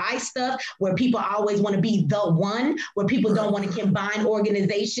split and divide stuff, where people always want to be the one, where people don't want to combine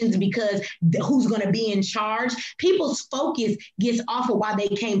organizations because who's going to be in charge. People's focus gets off of why they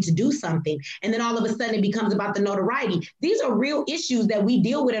came to do something. And then all of a sudden it becomes about the notoriety. These are real issues that we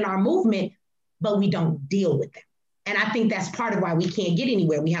deal with in our movement, but we don't deal with them. And I think that's part of why we can't get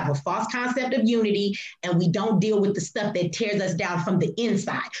anywhere. We have a false concept of unity and we don't deal with the stuff that tears us down from the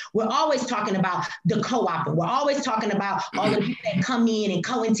inside. We're always talking about the co-op. We're always talking about all the people that come in and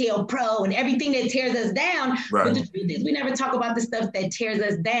COINTELPRO and everything that tears us down. But the truth is we never talk about the stuff that tears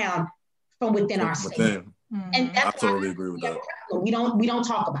us down from within ourselves. And that's I totally agree with that. We don't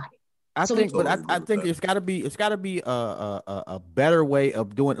talk about it. I think it's got to be a better way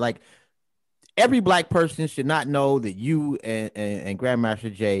of doing. Like, every Black person should not know that you and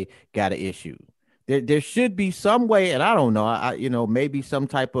Grandmaster Jay got an issue. There should be some way, and I don't know. I maybe some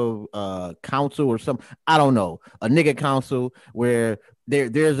type of council or some, I don't know, a nigga council where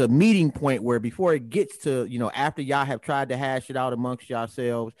there's a meeting point where before it gets to, after y'all have tried to hash it out amongst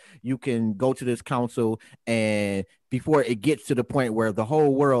yourselves, you can go to this council, and before it gets to the point where the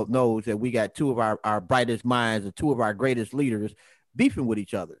whole world knows that we got two of our brightest minds and two of our greatest leaders beefing with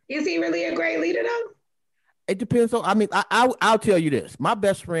each other. Is he really a great leader though? It depends on, I'll tell you this. My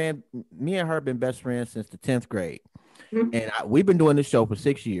best friend, me and her have been best friends since the 10th grade. And we've been doing this show for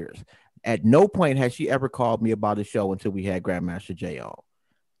 6 years. At no point has she ever called me about the show until we had Grandmaster Jay on.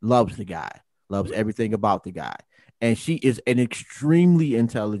 Loves the guy, loves everything about the guy. And she is an extremely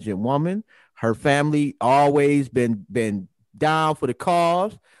intelligent woman. Her family always been down for the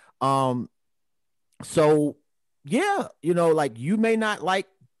cause. So yeah, like, you may not like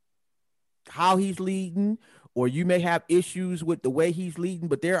how he's leading, or you may have issues with the way he's leading,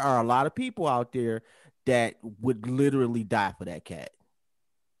 but there are a lot of people out there that would literally die for that cat.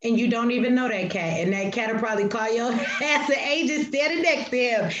 And you don't even know that cat. And that cat will probably call your ass an agent standing next to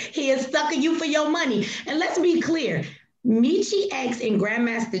him. He is sucking you for your money. And let's be clear, Mechee X and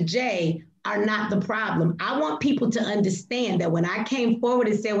Grandmaster Jay are not the problem. I want people to understand that when I came forward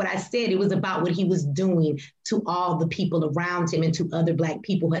and said what I said, it was about what he was doing to all the people around him and to other Black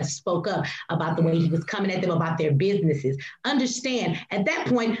people who had spoke up about the way he was coming at them about their businesses. Understand, at that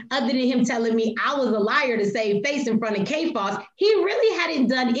point, other than him telling me I was a liar to save face in front of K-Foss, he really hadn't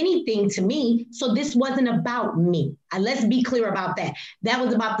done anything to me. So this wasn't about me. Let's be clear about that. That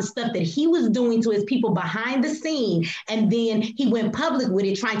was about the stuff that he was doing to his people behind the scene. And then he went public with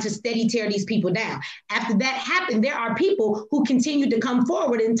it, trying to steady tear these people down. After that happened, there are people who continued to come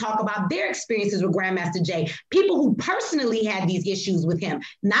forward and talk about their experiences with Grandmaster Jay. People who personally had these issues with him,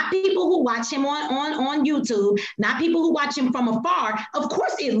 not people who watch him on YouTube, not people who watch him from afar. Of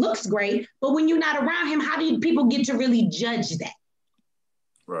course, it looks great, but when you're not around him, how do people get to really judge that?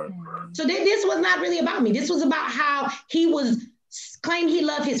 Right. So this was not really about me. This was about how he was claiming he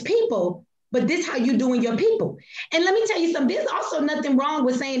loved his people, but this how you doing your people. And let me tell you something, there's also nothing wrong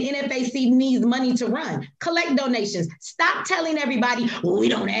with saying NFAC needs money to run. Collect donations. Stop telling everybody, well, we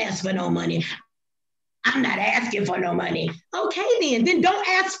don't ask for no money. I'm not asking for no money. Okay, then don't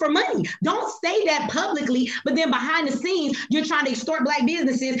ask for money. Don't say that publicly, but then behind the scenes, you're trying to extort Black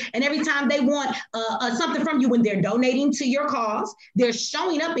businesses. And every time they want something from you, when they're donating to your cause, they're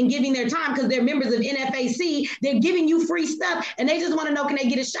showing up and giving their time because they're members of NFAC. They're giving you free stuff, and they just want to know, can they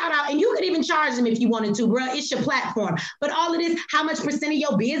get a shout out? And you could even charge them if you wanted to, bro. It's your platform. But all of this, how much percent of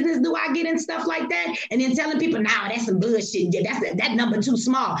your business do I get and stuff like that? And then telling people, nah, that's some bullshit. That number too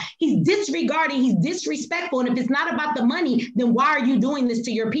small. He's disregarding. He's disrespectful. And if it's not about the money, then why are you doing this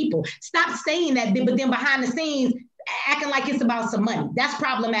to your people? Stop saying that, but then behind the scenes, acting like it's about some money. That's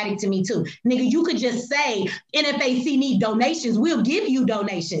problematic to me too. Nigga, you could just say NFAC need donations. We'll give you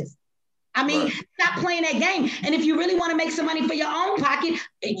donations. I mean, right. Stop playing that game. And if you really want to make some money for your own pocket,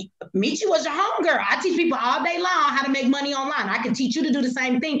 Mechee was your homegirl. I teach people all day long how to make money online. I can teach you to do the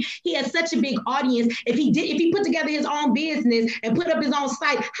same thing. He has such a big audience. If he put together his own business and put up his own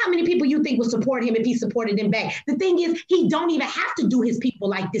site, how many people you think would support him if he supported them back? The thing is, he don't even have to do his people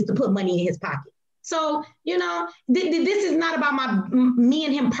like this to put money in his pocket. So, this is not about me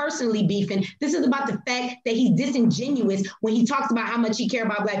and him personally beefing. This is about the fact that he's disingenuous when he talks about how much he cares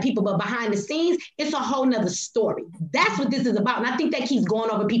about Black people, but behind the scenes, it's a whole nother story. That's what this is about. And I think that keeps going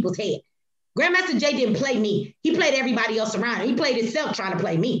over people's head. Grandmaster Jay didn't play me. He played everybody else around him. He played himself trying to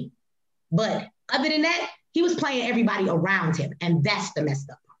play me. But other than that, he was playing everybody around him. And that's the messed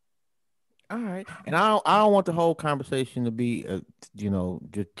up. All right, and I don't want the whole conversation to be,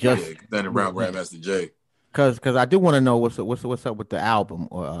 just then around Grandmaster Jay, because I do want to know what's up with the album.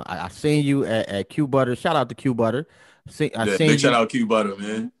 I seen you at Q Butter. Shout out to Q Butter. Big shout out Q Butter,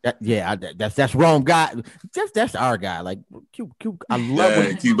 man. That's Rome guy. That's our guy. Like Q. I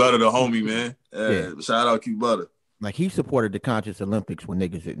love Q Butter, the homie, man. Yeah. Shout out Q Butter. Like he supported the Conscious Olympics when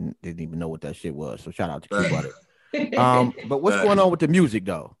niggas didn't even know what that shit was. So shout out to Q Butter. But what's going on with the music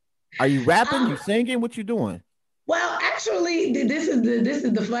though? Are you rapping? You singing? What you doing? Well, actually, this is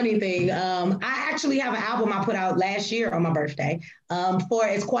the funny thing. I actually have an album I put out last year on my birthday. For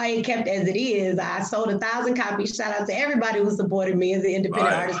as quiet kept as it is, I sold 1,000 copies. Shout out to everybody who supported me as an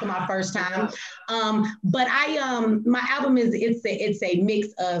independent artist for my first time. But my album it's a mix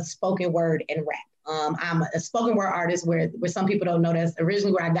of spoken word and rap. I'm a spoken word artist where some people don't know that's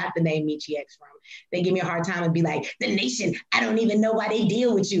originally where I got the name Mechee X from. They give me a hard time and be like, the Nation, I don't even know why they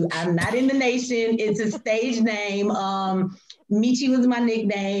deal with you. I'm not in the Nation. It's a stage name. Mechee was my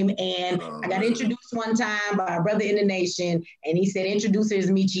nickname. And I got introduced one time by a brother in the Nation. And he said, introduce her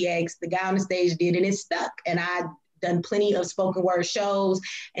as Mechee X. The guy on the stage did, and it stuck. And I done plenty of spoken word shows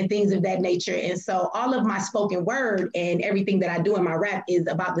and things of that nature. And so all of my spoken word and everything that I do in my rap is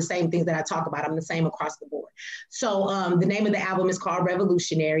about the same things that I talk about. I'm the same across the board. So the name of the album is called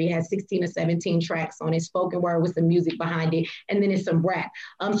Revolutionary. It has 16 or 17 tracks on it, spoken word with some music behind it. And then it's some rap.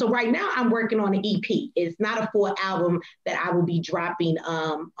 So right now I'm working on an EP. It's not a full album that I will be dropping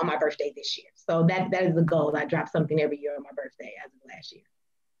on my birthday this year. So that is the goal. I drop something every year on my birthday as of last year.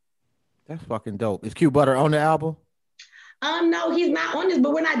 That's fucking dope. Is Q Butter on the album? No, he's not on this,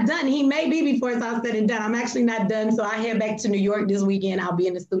 but we're not done. He may be before it's all said and done. I'm actually not done. So I head back to New York this weekend. I'll be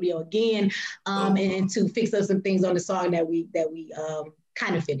in the studio again and to fix up some things on the song that we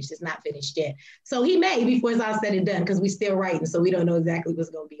kind of finished. It's not finished yet. So he may before it's all said and done because we're still writing. So we don't know exactly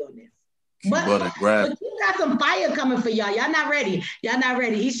what's going to be on this. But you got some fire coming for y'all. Y'all not ready.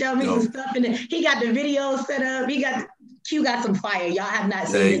 He showed me some stuff he got the videos set up. Q got some fire. Y'all have not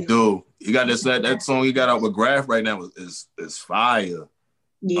seen it. They do. You got that song you got out with Graph right now is fire.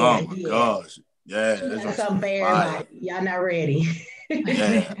 Yeah, oh my gosh. Yeah. That's something for everybody. Y'all not ready.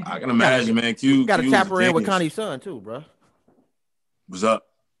 Yeah, I can imagine, man. Q got to tap her in with Connie's son too, bro. What's up?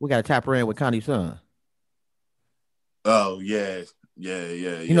 We got to tap her in with Connie Sun. Oh yeah.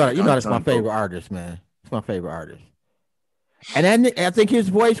 You know that's my favorite artist, man. It's my favorite artist. And then I think his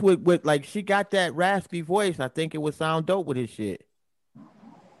voice with like she got that raspy voice. I think it would sound dope with his shit.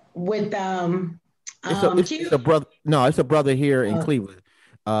 With it's a brother. No, it's a brother here in Cleveland,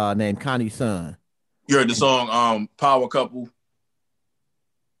 named Connie Sun. You heard the song Power Couple?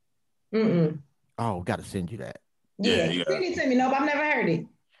 Oh, gotta send you that. Yeah. Send it to me. Nope, I've never heard it.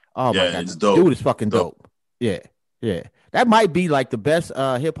 Oh my god, it's dope. Dude is fucking dope. Yeah. That might be like the best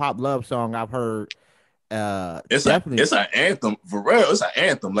hip hop love song I've heard. It's an anthem for real. It's an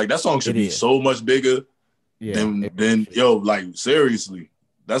anthem. Like that song should be so much bigger than like seriously.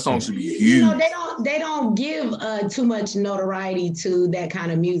 That song should be huge. You know, they don't give too much notoriety to that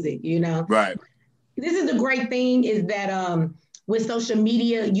kind of music, you know. Right. This is the great thing is that with social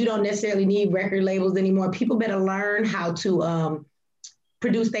media, you don't necessarily need record labels anymore. People better learn how to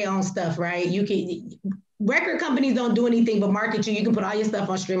produce their own stuff, right? Record companies don't do anything but market you. You can put all your stuff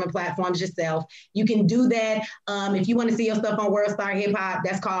on streaming platforms yourself. You can do that. If you want to see your stuff on World Star Hip Hop,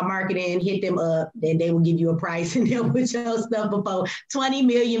 that's called marketing. Hit them up, then they will give you a price and they'll put your stuff before 20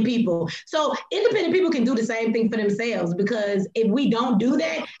 million people. So independent people can do the same thing for themselves, because if we don't do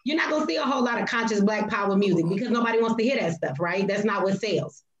that, you're not going to see a whole lot of conscious Black power music because nobody wants to hear that stuff, right? That's not what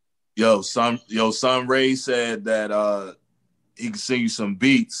sells. Sun Ray said that he can sing you some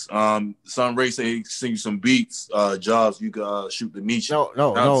beats. Sun Ray said he can sing you some beats. Jobs, you can shoot the Mechee.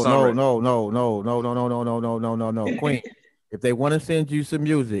 No. Queen, if they want to send you some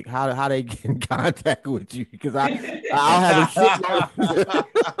music, how they get in contact with you? Because I'll have a shit.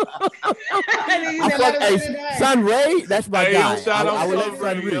 SunRay, that's my guy. I will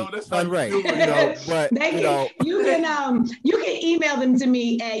let Sun Ray. You can email them to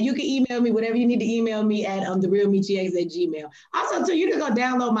me you can email me whatever you need to email me at therealmecheex@gmail. Also, too, you can go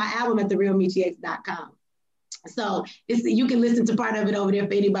download my album at therealmecheex.com. So you can listen to part of it over there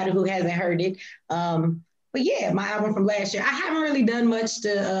for anybody who hasn't heard it. But yeah, my album from last year, I haven't really done much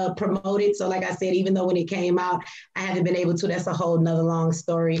to promote it. So like I said, even though when it came out, I haven't been able to. That's a whole nother long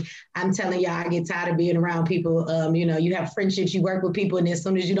story. I'm telling y'all, I get tired of being around people. You have friendships, you work with people, and as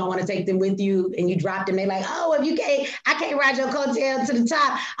soon as you don't want to take them with you and you drop them, they're like, oh, if I can't ride your coattail to the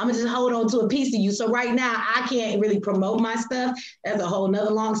top, I'm going to just hold on to a piece of you. So right now, I can't really promote my stuff. That's a whole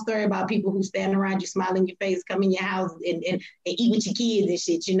nother long story about people who stand around you, smile in your face, come in your house and eat with your kids and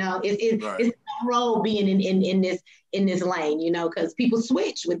shit, It's a role being in this lane, because people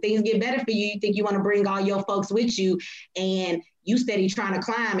switch. When things get better for you, you think you want to bring all your folks with you, and you steady trying to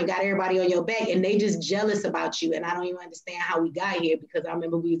climb and got everybody on your back, and they just jealous about you. And I don't even understand how we got here, because I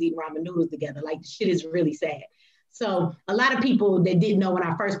remember we was eating ramen noodles together. Like, the shit is really sad. So a lot of people that didn't know when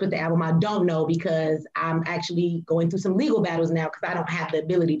I first put the album, I don't know, because I'm actually going through some legal battles now, because I don't have the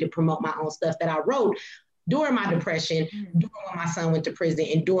ability to promote my own stuff that I wrote during my depression, during when my son went to prison,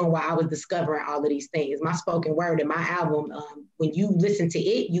 and during while I was discovering all of these things. My spoken word and my album, when you listen to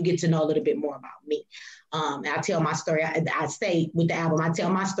it, you get to know a little bit more about me. I tell my story. I say with the album, I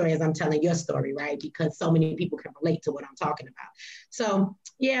tell my story as I'm telling your story, right? Because so many people can relate to what I'm talking about. So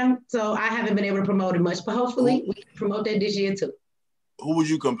yeah, I haven't been able to promote it much, but hopefully we can promote that this year too. Who would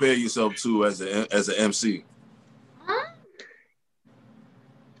you compare yourself to as an MC?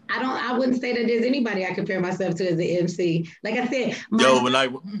 I wouldn't say that there's anybody I compare myself to as an MC. Like I said, when I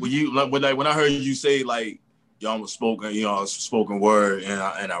heard you say like y'all was spoken word and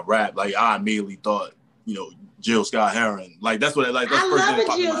I rap, like I immediately thought, Jill Scott Heron. Like that's what I love a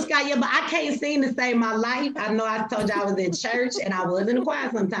Jill Scott, yeah, but I can't sing to save my life. I know I told you I was in church and I was in the choir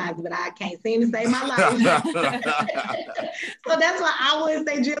sometimes, but I can't sing to save my life. So that's why I wouldn't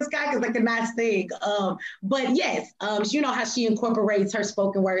say Jill Scott, because I could not sing. But yes, you know how she incorporates her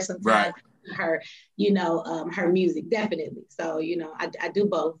spoken word sometimes, right. Her music, definitely. So, I do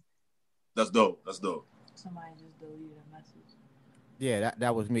both. That's dope. Somebody just deleted a message. Yeah,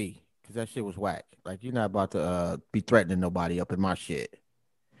 that was me. That shit was whack. Like, you're not about to be threatening nobody up in my shit.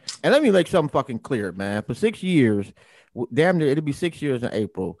 And let me make something fucking clear, man. For 6 years, damn near, it'll be 6 years in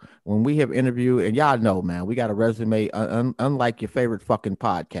April when we have interviewed, and y'all know, man, we got a resume unlike your favorite fucking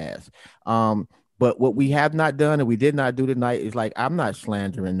podcast. But what we have not done and we did not do tonight is, like, I'm not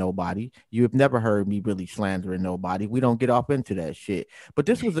slandering nobody. You have never heard me really slandering nobody. We don't get off into that shit. But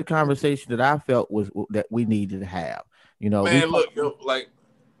this was a conversation that I felt that we needed to have. Man, look, like,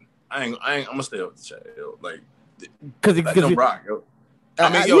 I ain't. I'm gonna stay up the chat, yo. Like, because rock, yo. I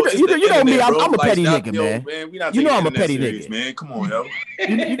mean, yo, you know me. I'm a petty nigga, yo, man. We not you know taking I'm a it that petty serious, nigga, man. Come on, yo.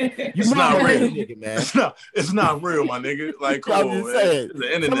 It's not real, nigga, man. It's not real, my nigga. Like, come on, man. Saying, it's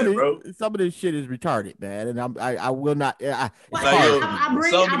the internet, bro. Some of this shit is retarded, man, and I will not. I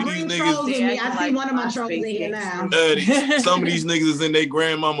bring trolls with me. I see one of my trolls in here now. Some of these niggas is in their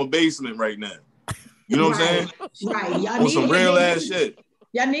grandmama basement right now. You know what I'm saying? Right. Y'all on some real ass shit.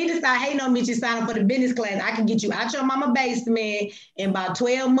 Y'all need to start hating on me to sign up for the business class. I can get you out your mama basement in about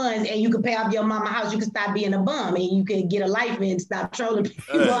 12 months and you can pay off your mama house. You can stop being a bum and you can get a life and stop trolling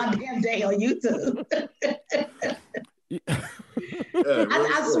people all damn day on YouTube.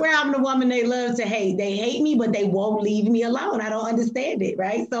 I swear I'm the woman they love to hate. They hate me, but they won't leave me alone. I don't understand it,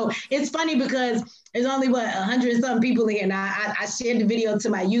 right? So it's funny because there's only 100 and something people in here. Now I shared the video to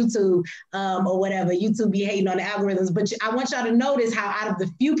my YouTube or whatever. YouTube be hating on the algorithms, but I want y'all to notice how out of the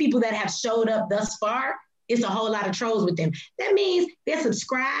few people that have showed up thus far, it's a whole lot of trolls with them. That means they're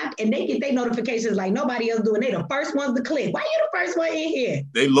subscribed and they get their notifications like nobody else doing. They the first ones to click. Why you the first one in here?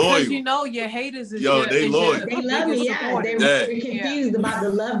 They loyal. Because you know your haters is they loyal. They love me, yeah. They're confused about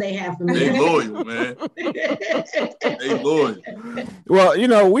the love they have for me. They loyal, man. They loyal. Well, you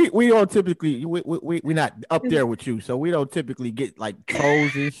know, we don't typically we not up there with you, so we don't typically get like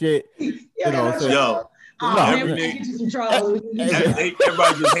trolls and shit. You know what I'm saying?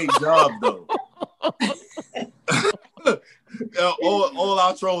 Everybody just hates jobs though. all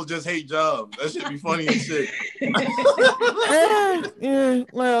our trolls just hate jobs. That should be funny as shit.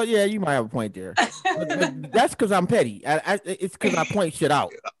 Well, yeah, you might have a point there. But that's because I'm petty. It's because I point shit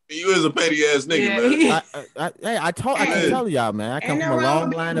out. You is a petty ass nigga, man. I can tell y'all, man. I come from a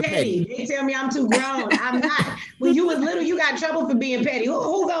long line of petty. They tell me I'm too grown. I'm not. When you was little, you got trouble for being petty.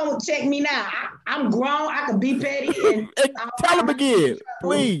 Who gonna check me now? I'm grown. I can be petty. And tell them again,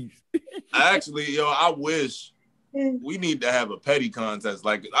 please. Actually, I wish we need to have a petty contest.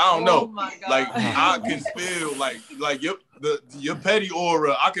 Like, I don't know. Like, I can feel like your petty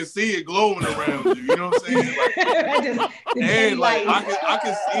aura. I can see it glowing around you. You know what I'm saying? Like, and like I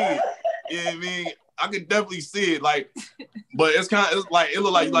can see it. You know what I mean? I can definitely see it. Like, but it's like it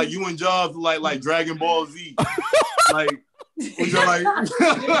look like you and Jobs like Dragon Ball Z. Like, which are like.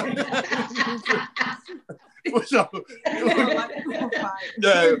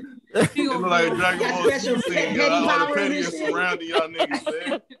 Yeah. You look like Dragon Ball Z. All the pettiness surrounding y'all niggas,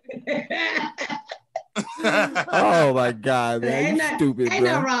 man. Oh my God, man! You stupid, ain't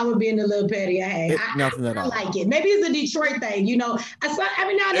nothing wrong with being a little petty. I like it. Maybe it's a Detroit thing, you know.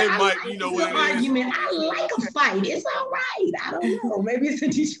 Every now and then I like an argument. I like a fight. It's all right. I don't know. Maybe it's a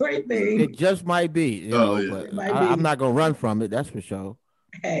Detroit thing. It just might be, you know. But I'm not gonna run from it. That's for sure.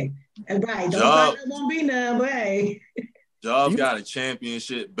 Hey, right. Don't won't be none, but hey. Jobs got a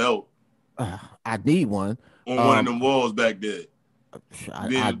championship belt. I need one on one of them walls back there.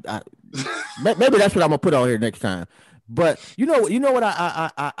 Maybe that's what I'm gonna put on here next time. But you know what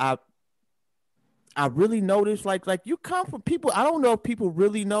I really noticed, like you come from people. I don't know if people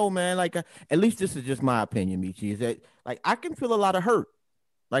really know, man. Like at least this is just my opinion, Mechee, is that like I can feel a lot of hurt,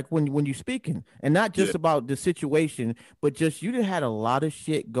 like when you're speaking, and not just about the situation, but just you had a lot of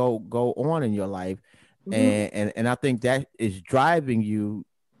shit go on in your life, and I think that is driving you.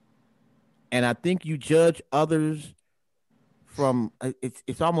 And I think you judge others from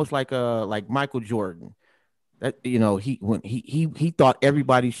it's almost like Michael Jordan, that he thought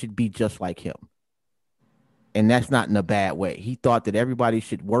everybody should be just like him, and that's not in a bad way. He thought that everybody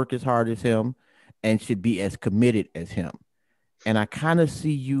should work as hard as him and should be as committed as him. And I kind of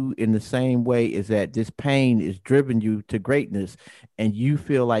see you in the same way, is that this pain is driven you to greatness, and you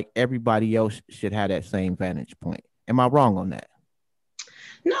feel like everybody else should have that same vantage point. Am I wrong on that?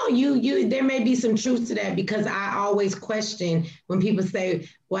 No, you there may be some truth to that, because I always question when people say,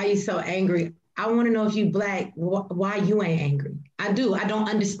 why are you so angry? I want to know, if you Black, why you ain't angry. I do. I don't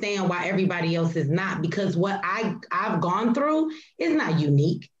understand why everybody else is not, because what I've gone through is not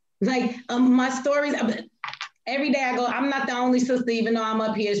unique. Like my stories, every day I go, I'm not the only sister, even though I'm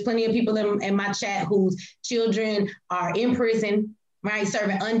up here. There's plenty of people in my chat whose children are in prison, right,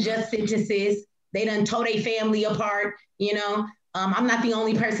 serving unjust sentences. They done tore their family apart, you know. I'm not the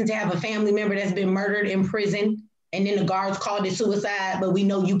only person to have a family member that's been murdered in prison, and then the guards called it suicide, but we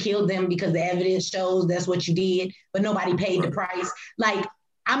know you killed them because the evidence shows that's what you did, but nobody paid the price. Like,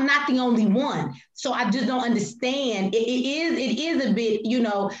 I'm not the only one. So I just don't understand. It is a bit,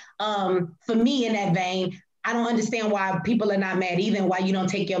 for me in that vein, I don't understand why people are not mad either, and why you don't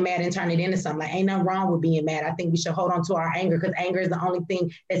take your mad and turn it into something. Like, ain't nothing wrong with being mad. I think we should hold on to our anger, because anger is the only thing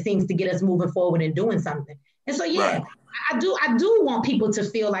that seems to get us moving forward and doing something. And so, yeah, right. I do want people to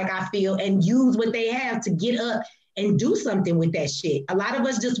feel like I feel, and use what they have to get up and do something with that shit. A lot of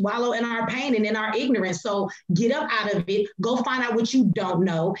us just wallow in our pain and in our ignorance. So get up out of it, go find out what you don't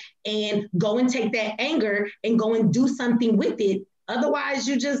know, and go and take that anger and go and do something with it. Otherwise,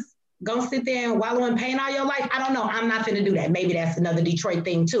 you just gonna sit there and wallow in pain all your life. I don't know. I'm not gonna do that. Maybe that's another Detroit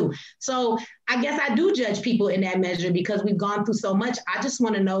thing too. So I guess I do judge people in that measure because we've gone through so much. I just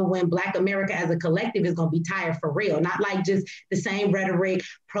want to know when Black America as a collective is gonna be tired for real, not like just the same rhetoric,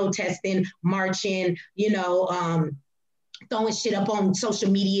 protesting, marching, throwing shit up on social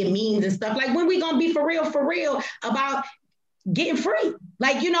media memes and stuff. Like when we gonna be for real about getting free?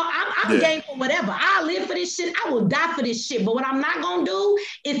 Like, I'm game for whatever. I live for this shit. I will die for this shit. But what I'm not gonna do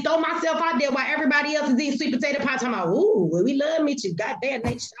is throw myself out there while everybody else is eating sweet potato pie talking about, ooh, we love Mechee. Goddamn,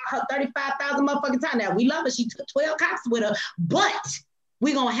 they shot her 35,000 motherfucking times. Now we love her. She took 12 cops with her, but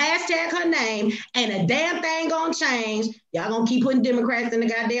we gonna hashtag her name and a damn thing gonna change. Y'all gonna keep putting Democrats in the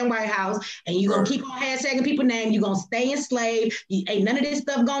goddamn White House and you gonna keep on hashtagging people's name. You gonna stay enslaved. Ain't none of this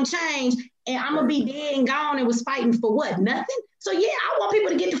stuff gonna change. And I'm gonna be dead and gone and was fighting for what? Nothing? So yeah, I want people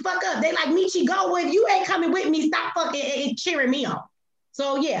to get the fuck up. They like, Mechee, go. If you ain't coming with me, stop fucking and cheering me on.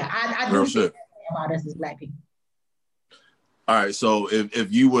 So yeah, I do think about us as Black people. All right, so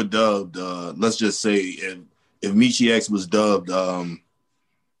if you were dubbed, let's just say if Mechee X was dubbed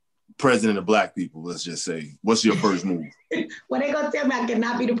president of Black people, let's just say, what's your first move? Well, they gonna tell me I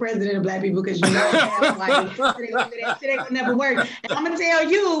cannot be the president of Black people because that shit ain't gonna never work. And I'm gonna tell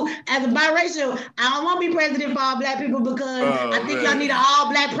you, as a biracial, I don't want to be president for all Black people because I think y'all need an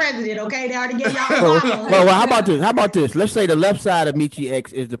all Black president. Okay, they already gave y'all. Well, how about this? How about this? Let's say the left side of Mechee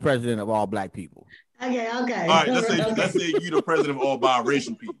X is the president of all Black people. Okay. All right, let's say you the president of all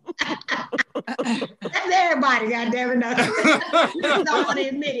biracial people. That's everybody, goddammit. No. You just don't want to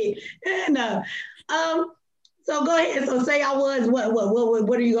admit it. No. So go ahead. So say I was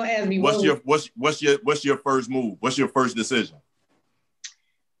what are you gonna ask me? What's your first move? What's your first decision?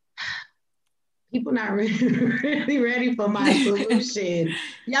 People not really ready for my solution.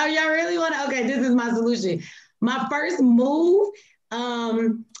 Y'all really want to? Okay, this is my solution. My first move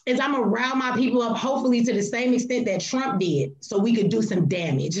is I'm gonna rile my people up, hopefully to the same extent that Trump did, so we could do some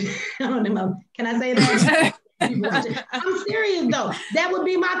damage. I don't know. Can I say that? I'm serious though. That would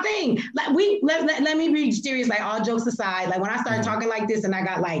be my thing. Like let me be serious. Like all jokes aside, like when I started talking like this and I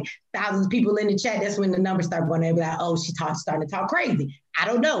got like thousands of people in the chat, that's when the numbers start going. They be like, oh, starting to talk crazy. I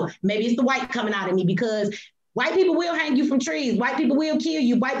don't know. Maybe it's the white coming out of me because white people will hang you from trees. White people will kill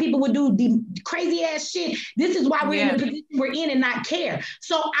you. White people will do the crazy ass shit. This is why we're in the position we're in and not care.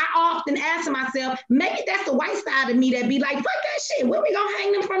 So I often ask myself, maybe that's the white side of me that be like, fuck that shit. When we gonna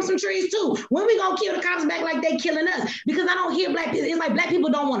hang them from some trees too? When we gonna kill the cops back like they killing us? Because I don't hear Black people. It's like Black people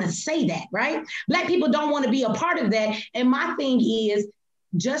don't want to say that, right? Black people don't want to be a part of that. And my thing is,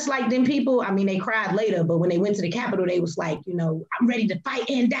 just like them people, I mean, they cried later, but when they went to the Capitol, they was like, I'm ready to fight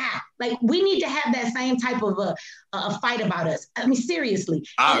and die. Like, we need to have that same type of a fight about us. I mean, seriously.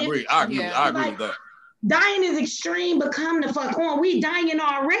 I agree with that. Dying is extreme, but come the fuck on. We dying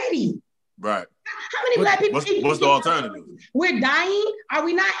already. Right. How many Black people? What's the alternative? We're dying? Are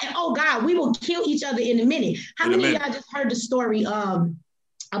we not? Oh, God, we will kill each other in a minute. How many of y'all just heard the story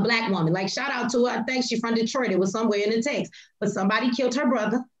a Black woman, like shout out to her. I think she's from Detroit. It was somewhere in the text, but somebody killed her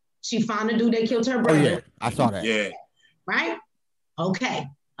brother. She found a dude that killed her brother. Oh yeah, I saw that. Yeah. Right? Okay.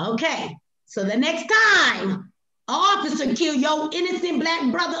 So the next time an officer kill your innocent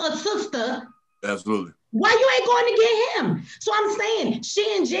Black brother or sister, absolutely. Why you ain't going to get him? So I'm saying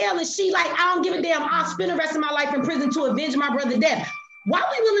she in jail and she like, I don't give a damn. I'll spend the rest of my life in prison to avenge my brother's death. Why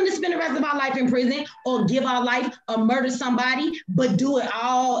are we willing to spend the rest of our life in prison or give our life or murder somebody, but do it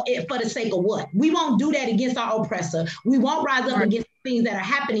all for the sake of what? We won't do that against our oppressor. We won't rise up against things that are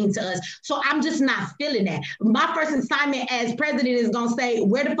happening to us. So I'm just not feeling that. My first assignment as president is going to say,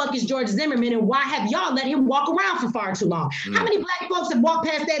 where the fuck is George Zimmerman and why have y'all let him walk around for far too long? How many Black folks have walked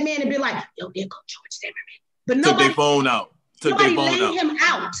past that man and been like, yo, there go George Zimmerman. But nobody, took their phone out. Nobody laid him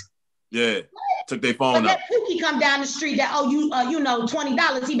out. Yeah. Took their phone out. But that Pookie come down the street that,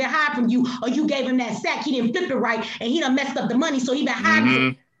 $20 he been hiding from you, or you gave him that sack, he didn't flip it right, and he done messed up the money, so he been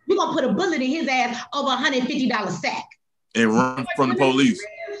hiding. You're going to put a bullet in his ass over $150 sack. And run from the police.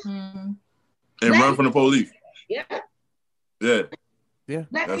 Run from the police. Yeah.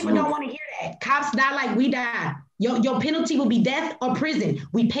 Black people don't want to hear that. Cops die like we die. Your penalty will be death or prison.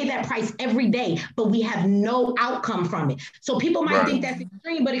 We pay that price every day, but we have no outcome from it. So people might think that's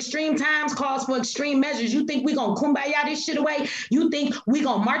extreme, but extreme times calls for extreme measures. You think we gonna kumbaya this shit away? You think we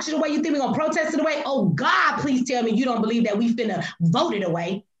gonna march it away? You think we gonna protest it away? Oh God, please tell me you don't believe that we finna vote it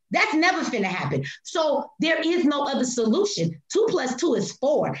away. That's never finna happen. So there is no other solution. 2 + 2 is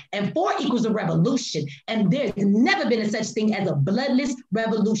 4, and 4 equals a revolution. And there's never been a such thing as a bloodless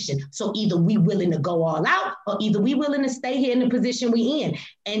revolution. So either we willing to go all out, or either we willing to stay here in the position we in.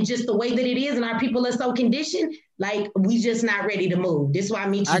 And just the way that it is, and our people are so conditioned, like we just not ready to move. This is why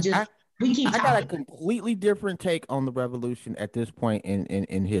we keep talking. I got a completely different take on the revolution at this point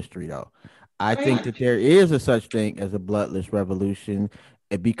in history, though. I think that there is a such thing as a bloodless revolution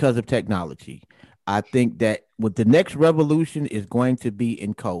because of technology. I think that with the next revolution is going to be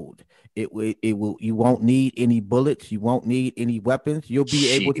in code. It will. You won't need any bullets. You won't need any weapons. You'll be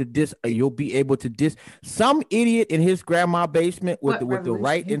able to You'll be able to some idiot in his grandma basement with the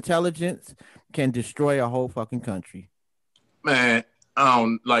right intelligence can destroy a whole fucking country. Man, I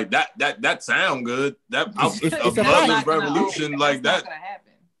don't like that. That sound good. That it's a bloodless revolution like that.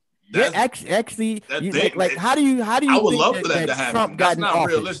 Yeah, actually, how do you? I would love for that to happen. Trump that's not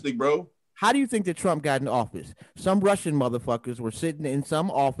realistic, bro. How do you think that Trump got in office? Some Russian motherfuckers were sitting in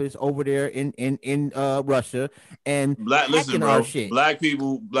some office over there in Russia and listen, bro. Black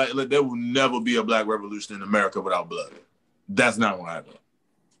people, there will never be a black revolution in America without blood. That's not what happened.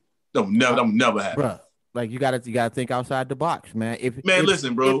 That'll never happen. Bruh. Like you gotta think outside the box, man.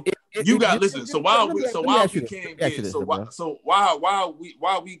 Listen, bro. Listen. So why we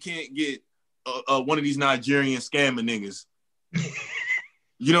can't get one of these Nigerian scamming niggas?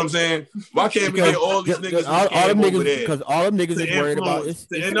 You know what I'm saying? Why can't we get all these niggas all them niggas over there? Because all them niggas is worried about is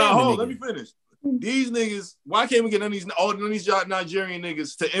let me finish. These niggas, why can't we get none of these Nigerian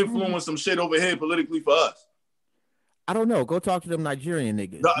niggas to influence some shit over here politically for us? I don't know. Go talk to them Nigerian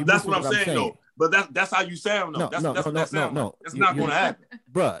niggas. That's what I'm saying, though. But that's how you sound, though. No. That's not going to happen,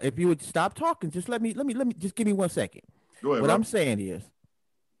 bruh. If you would stop talking, just let me just give me 1 second. Go ahead, what bro. I'm saying is,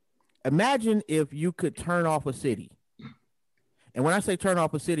 imagine if you could turn off a city. And when I say turn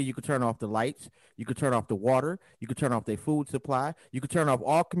off a city, you could turn off the lights, you could turn off the water, you could turn off their food supply, you could turn off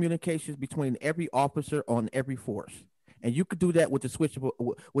all communications between every officer on every force, and you could do that with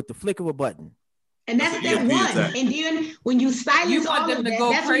the flick of a button. And that's step one. Attack. And then when you silence all of that,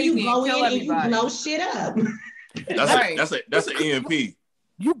 that's when you go in and you blow shit up. That's an EMP.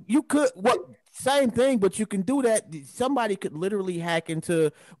 You could same thing, but you can do that. Somebody could literally hack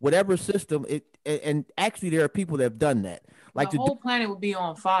into whatever system and actually there are people that have done that. Like the whole planet would be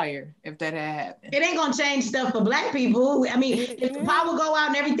on fire if that had happened. It ain't gonna change stuff for black people. I mean, if the power go out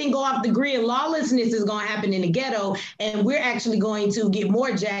and everything go off the grid, lawlessness is gonna happen in the ghetto, and we're actually going to get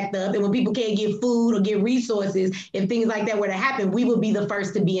more jacked up. And when people can't get food or get resources, if things like that were to happen, we will be the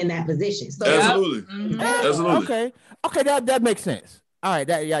first to be in that position. So absolutely, absolutely. Okay, that makes sense. All right,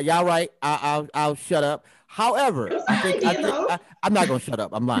 y'all right. I'll shut up. However, I'm not gonna shut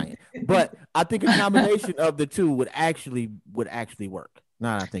up. I'm lying, but I think a combination of the two would actually work.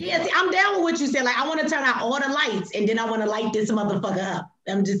 Nah, I think. Yeah, I'm down with what you said. Like, I want to turn out all the lights, and then I want to light this motherfucker up.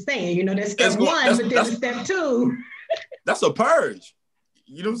 I'm just saying, that's step one, but then step two. That's a purge.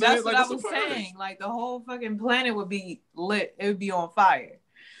 You know what I'm saying? That's what I was saying. Like the whole fucking planet would be lit. It would be on fire.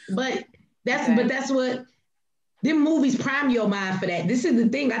 But that's what. Them movies prime your mind for that. This is the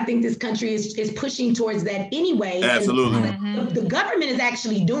thing. I think this country is pushing towards that anyway. Absolutely. The government is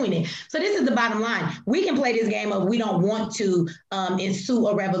actually doing it. So this is the bottom line. We can play this game of we don't want to ensue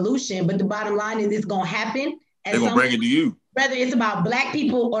a revolution, but the bottom line is it's going to happen. They're going to bring it to you. Whether it's about black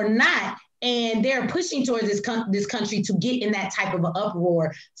people or not. And they're pushing towards this country to get in that type of an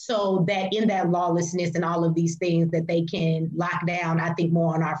uproar so that in that lawlessness and all of these things that they can lock down, I think,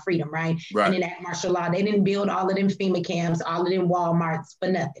 more on our freedom, right? And in that martial law, they didn't build all of them FEMA camps, all of them Walmarts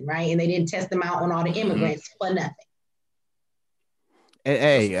for nothing, right? And they didn't test them out on all the immigrants for nothing.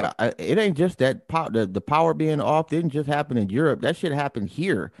 Hey, it ain't just that the power being off didn't just happen in Europe. That shit happened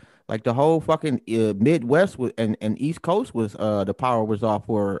here. Like the whole fucking Midwest and East Coast was the power was off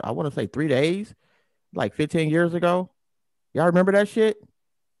for I want to say 3 days, like 15 years ago. Y'all remember that shit?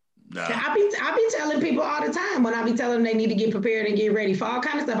 Nah. I be telling people all the time when I be telling them they need to get prepared and get ready for all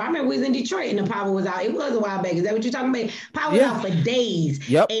kind of stuff. I remember we was in Detroit and the power was out. It was a while back. Is that what you're talking about? Power was out for days.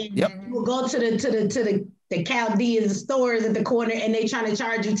 Yep. And you will go to the Chaldeans stores at the corner and they trying to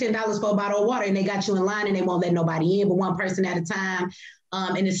charge you $10 for a bottle of water and they got you in line and they won't let nobody in but one person at a time.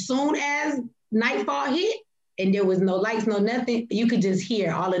 And as soon as nightfall hit and there was no lights, no nothing, you could just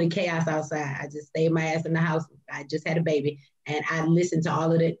hear all of the chaos outside. I just stayed my ass in the house. I just had a baby and I listened to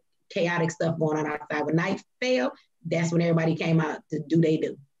all of the chaotic stuff going on outside. When night fell, that's when everybody came out to do they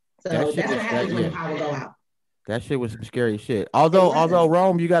do. So that's what happens when the power go out. That shit was some scary shit. Although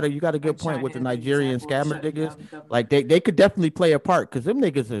Rome, you got a good point with the Nigerian scammer niggas. Like they could definitely play a part because them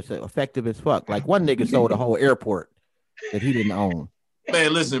niggas are so effective as fuck. Like one nigga sold a whole airport that he didn't own.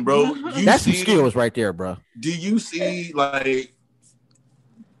 Man, listen, bro. That's some skills right there, bro. Do you see like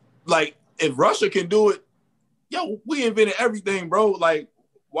if Russia can do it, yo, we invented everything, bro. Like,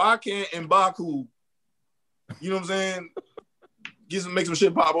 why can't Mbaku, you know what I'm saying, make some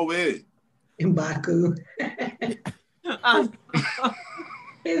shit pop over here? Mbaku.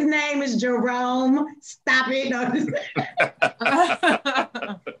 His name is Jerome. Stop it.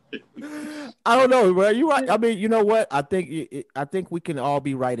 I don't know, bro. You right. I mean, you know what? I think we can all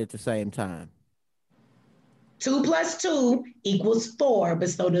be right at the same time. 2 + 2 = 4, but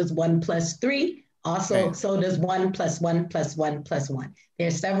so does 1 + 3. Also, okay. So does 1 + 1 + 1 + 1.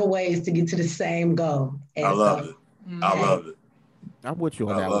 There's several ways to get to the same goal. And I love it. I love it. I'm with you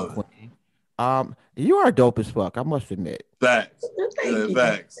on that one, Queen. You are dope as fuck. I must admit. Facts.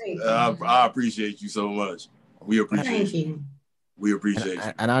 Facts. I appreciate you so much. We appreciate you. We appreciate you.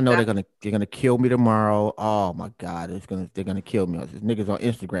 And I know they're gonna kill me tomorrow. Oh my God, they're gonna kill me. These niggas on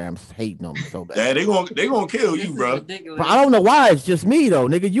Instagram hating on me so bad. Yeah, they gonna kill you, bro. But I don't know why it's just me though,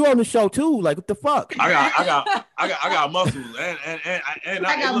 nigga. You on the show too? Like what the fuck? I got muscles and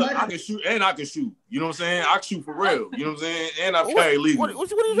I can shoot and I can shoot. You know what I'm saying? I can shoot for real. You know what I'm saying? And I carry legal. What are you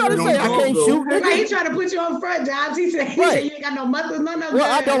trying to say? I can't shoot. Nigga. He's trying to put you on front, Jobs. He said you ain't got no muscles, none of them.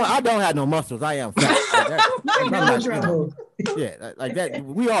 Well, I don't have no muscles. I am fat. I'm not trouble. Yeah, like that.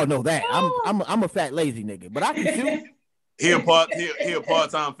 We all know that. I'm a fat lazy nigga, but I can shoot. He a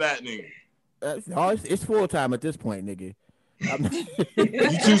part-time fat nigga. No, it's full time at this point, nigga.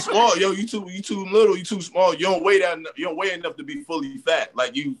 You too small, yo. You too little. You too small. You don't weigh enough to be fully fat.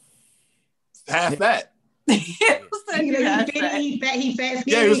 Like you half fat. He fat, skinny.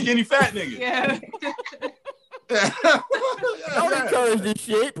 Yeah, he was skinny fat nigga. Yeah. Don't encourage this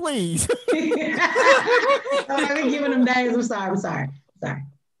shit, please. I've been giving them names. I'm sorry.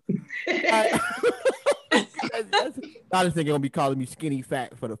 I just think they're gonna be calling me skinny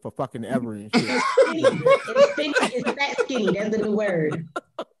fat for fucking ever and shit. It's fat skinny. That's the new word.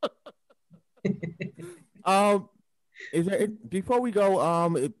 Is there before we go?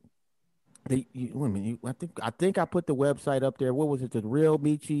 I think I put the website up there. What was it? The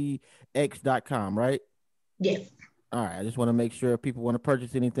realmecheex.com, right? Yes. All right. I just want to make sure if people want to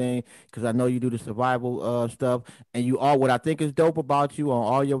purchase anything, because I know you do the survival stuff, and you all. What I think is dope about you on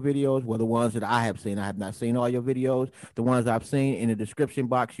all your videos, well, the ones that I have seen. I have not seen all your videos. The ones I've seen in the description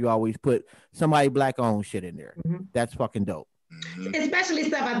box, you always put somebody black owned shit in there. Mm-hmm. That's fucking dope. Especially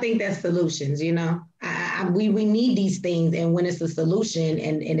stuff I think that's solutions, you know. We need these things, and when it's a solution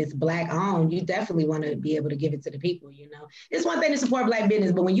and it's black owned, you definitely want to be able to give it to the people, you know. It's one thing to support black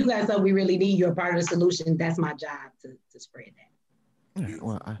business, but when you guys know we really need you're a part of the solution, that's my job to spread that. Yeah,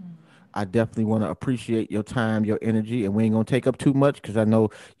 well, I definitely want to appreciate your time, your energy, and we ain't gonna take up too much because I know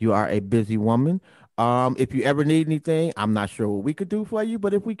you are a busy woman. If you ever need anything, I'm not sure what we could do for you,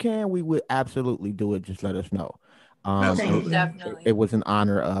 but if we can, we would absolutely do it. Just let us know. Definitely. It was an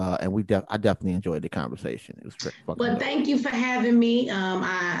honor, and I definitely enjoyed the conversation. It was fucking thank you for having me.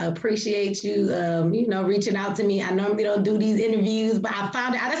 I appreciate you, reaching out to me. I normally don't do these interviews, but I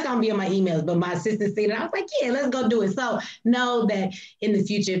found out that's gonna be on my emails. But my assistant seen it. I was like, yeah, let's go do it. So know that in the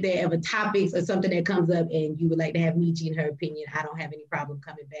future, if there are ever topics or something that comes up, and you would like to have Mechee and her opinion, I don't have any problem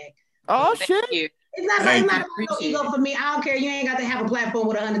coming back. Oh shit! It's not no ego for me. I don't care. You ain't got to have a platform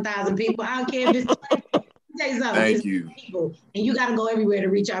with 100,000 people. I don't care if it's. Thank you. People, and you got to go everywhere to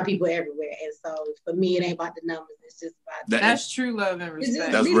reach our people everywhere. And so for me, it ain't about the numbers. It's just about that's true love and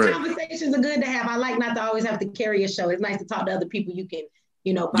respect. That's these real. Conversations are good to have. I like not to always have to carry a show. It's nice to talk to other people. You can,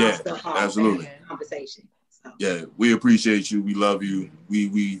 bounce stuff off. Absolutely. Conversation. So. Yeah, we appreciate you. We love you.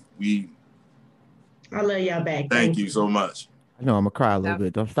 We. I love y'all back. Thank you so much. I know I'm gonna cry a little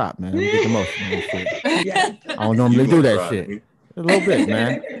bit. Don't stop, man. I'm getting emotional and shit. Yeah. I don't normally do that shit. A little bit,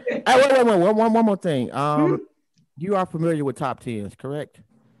 man. Hey, wait. One more thing. You are familiar with top 10s, correct?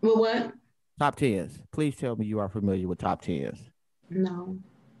 With what? Top 10s. Please tell me you are familiar with top 10s. No.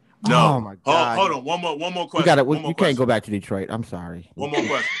 Oh my God. Hold on. One more question. You can't go back to Detroit. I'm sorry. One more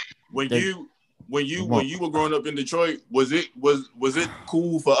question. When you were growing up in Detroit, was it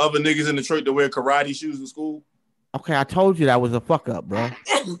cool for other niggas in Detroit to wear karate shoes in school? Okay, I told you that was a fuck up, bro.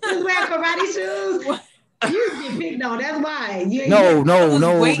 Wear karate shoes. You get picked on. That's why. No.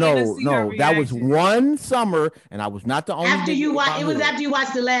 That was one summer, and I was not the only. After you watched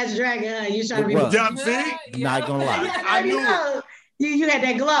The Last Dragon, huh? You trying to be. I'm not gonna lie. I knew. You had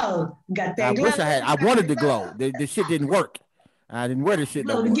that glow. Got that glow. I wanted the glow. The shit didn't work. I didn't wear the shit.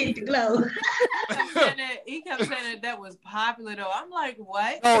 To get the glow. He kept saying that was popular though. I'm like,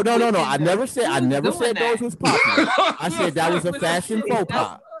 what? No. I never said those was popular. I said that was a fashion faux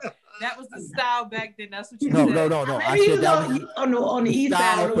pas. That was the style back then. That's what you No, said. no. I Maybe he said was that was on the east side,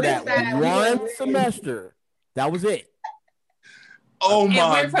 style on the for west that side. one semester. That was it. Oh It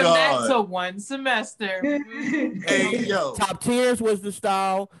my went from that to god. one semester. Hey yo. Top tens was the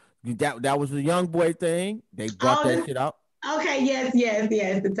style. That was the young boy thing. They brought that shit out. Okay, yes.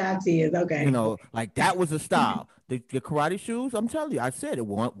 The top 10s. Okay. You know, like that was a style. The karate shoes, I'm telling you, I said it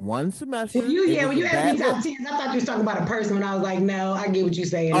one semester. When It was you a asked me bad top look. 10s, I thought you was talking about a person when I was like, no, I get what you're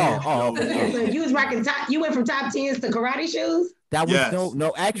saying now. Okay. So you was rocking you went from top 10s to karate shoes? That was Yes.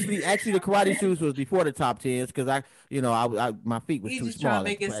 no. Actually, the karate shoes was before the top tens because I my feet was He too just trying small to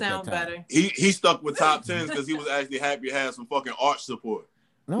make it at sound that time. better. He stuck with top 10s because he was actually happy to have some fucking arch support.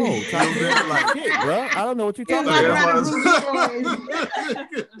 No, top tens like shit, bro. I don't know what you're He was talking walking about. around the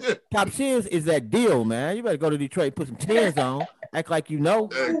Bruce Top tens is that deal, man. You better go to Detroit, and put some tens on, act like you know.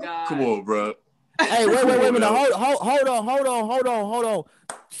 Oh my God. Come on, bro. Hey, wait a minute. Yo. Hold on.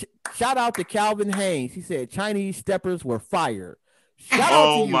 Shout out to Calvin Haynes. He said Chinese steppers were fire. Shout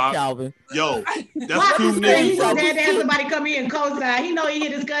out to you, Calvin. Yo, that's Why two he niggas. just had to have somebody come in and co-sign. He know he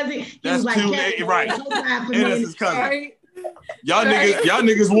hit his cousin. He That's was like, two niggas, right? Co-sign for And me. that's his cousin. Right? Y'all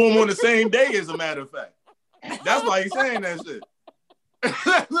niggas wore them on the same day, as a matter of fact. That's why he's saying that shit.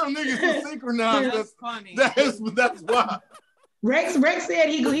 Them niggas were synchronized. That's funny. That's why. Rex said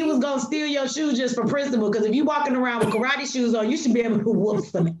he was gonna steal your shoes just for principle. Because if you walking around with karate shoes on, you should be able to whoop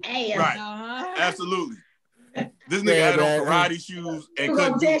some ass. Right. Uh-huh. Absolutely. This nigga had on karate shoes and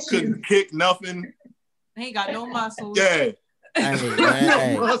couldn't kick nothing. He ain't got no muscles. Yeah. Hey, man,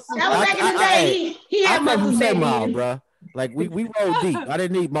 That was back in the day. He had muscles back then. Bro. Like we rolled deep. I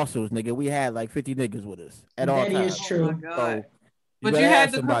didn't need muscles, nigga. We had like 50 niggas with us at all times. That is true. Oh my God. So, But you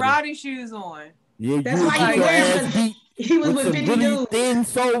had the karate shoes on. Yeah, that's why he was with 50 really dudes.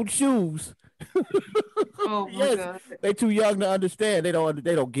 thin-soled shoes. Oh my God. They too young to understand. They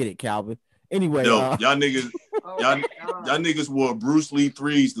don't get it, Calvin. Anyway, y'all niggas, y'all niggas wore Bruce Lee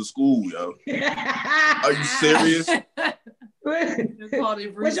 3s to school, yo. Are you serious?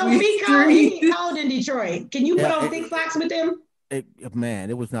 Was your feet cold in Detroit? Can you put on thick socks with them? Man,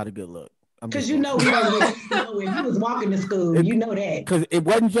 it was not a good look. Because you know when you was walking to school, you know that. Because it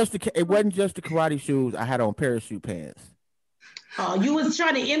wasn't just the karate shoes. I had on parachute pants. Oh, you was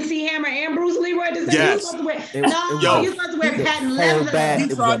trying to MC Hammer and Bruce Leroy at the same Yes. you're supposed to wear patent leather. He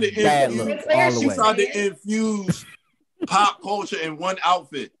tried to infuse pop culture in one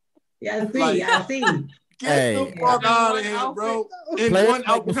outfit. Yeah, I see. Get the fuck out of here, bro. In one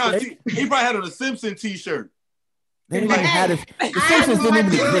outfit. He probably had on a Simpson t-shirt. They like had the Simpsons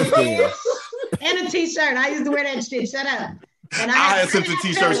didn't even exist then. And a t-shirt. I used to wear that shit. Shut up. And I had Simpson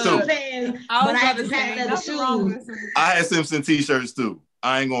t-shirts too. But I had to patent leather shoes. I had Simpson t-shirts too.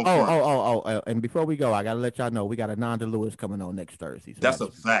 I ain't gonna front. Oh. And before we go, I gotta let y'all know we got Ananda Lewis coming on next Thursday. So that's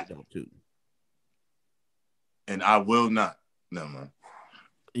a fact. Too. And I will not. No, man.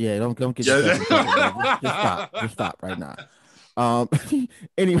 Yeah, don't get just stop right now.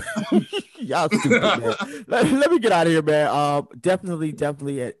 Anyway, y'all stupid, man. Let me get out of here, man.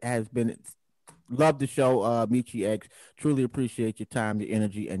 Definitely it has been. Love the show, Mechee X. Truly appreciate your time, your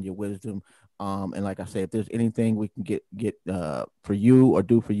energy, and your wisdom. And like I said, if there's anything we can get for you or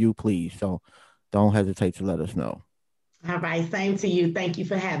do for you, please. So don't hesitate to let us know. All right, same to you. Thank you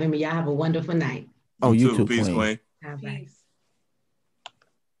for having me. Y'all have a wonderful night. You too. Peace, Queen. All right.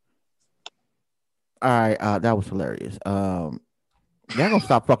 All right, that was hilarious. Y'all gonna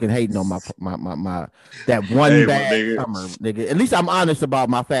stop fucking hating on my that one bad summer, nigga. At least I'm honest about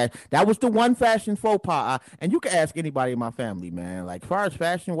my fashion. That was the one fashion faux pas. And you can ask anybody in my family, man. Like, as far as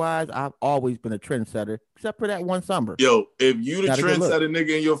fashion wise, I've always been a trendsetter, except for that one summer. Yo, if you the trendsetter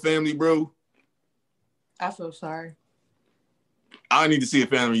nigga in your family, bro, I feel sorry. I need to see a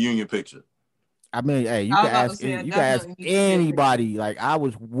family reunion picture. I mean, hey, you can ask anybody. Like, I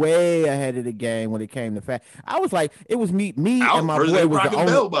was way ahead of the game when it came to fashion. I was like, it was me and my boy was the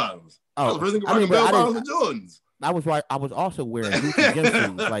only. Bell bottoms. I was rocking bell bottoms and Jordans. I was also wearing Gucci gym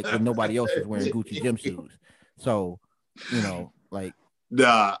shoes, like when nobody else was wearing Gucci gym shoes. So, like,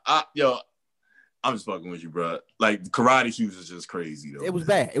 nah, I'm just fucking with you, bro. Like, the karate shoes is just crazy, though. It was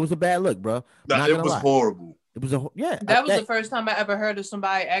bad. It was a bad look, bro. Nah, it was horrible. It was That was the first time I ever heard of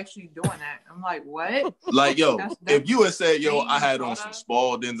somebody actually doing that. I'm like, what? Like, yo, if you had said, yo, I had on some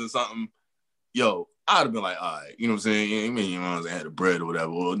Spaldings or something, yo, I'd have been like, all right, you know what I'm saying? I mean, I had a bread or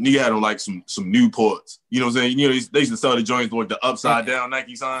whatever. Or nigga had on like some Newports. You know what I'm saying? They used to sell the joints with the upside down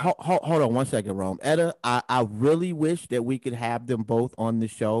Nike sign. Hold on one second, Rome. Etta, I really wish that we could have them both on the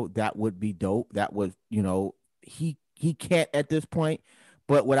show. That would be dope. That was, he can't at this point.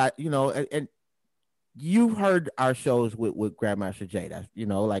 But what and you've heard our shows with Grandmaster Jay. That's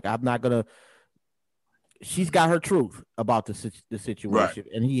like I'm not gonna. She's got her truth about the Right. situation,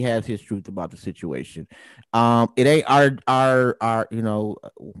 and he has his truth about the situation. It ain't our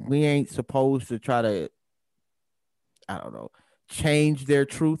we ain't supposed to try to, I don't know, change their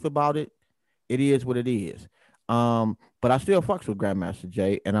truth about it. It is what it is. But I still fucks with Grandmaster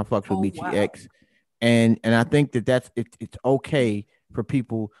Jay, and I fucks with Oh Mechee wow. X, and I think that's it's okay for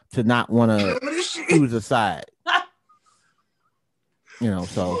people to not want to choose a side.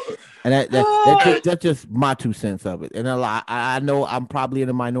 So and that's just my 2 cents of it. And I know I'm probably in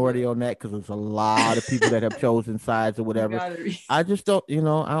a minority on that because there's a lot of people that have chosen sides or whatever. I just don't, I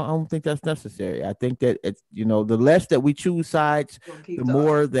don't think that's necessary. I think that it's, the less that we choose sides, the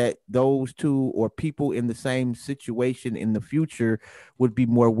more that those two or people in the same situation in the future would be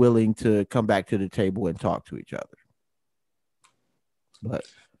more willing to come back to the table and talk to each other. But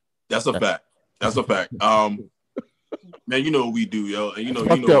that's a fact. That's a fact. Man, you know what we do, yo, and you know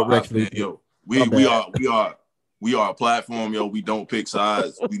what I stand, yo. We are a platform, yo. We don't pick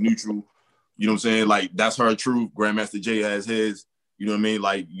sides. We neutral. You know what I'm saying? Like that's her truth. Grandmaster Jay has his. You know what I mean?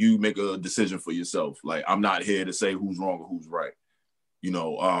 Like you make a decision for yourself. Like I'm not here to say who's wrong or who's right.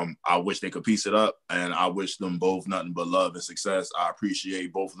 I wish they could piece it up, and I wish them both nothing but love and success. I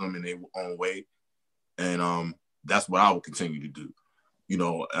appreciate both of them in their own way, and that's what I will continue to do.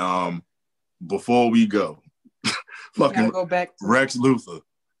 Before we go. Fucking go back to Rex Luthor.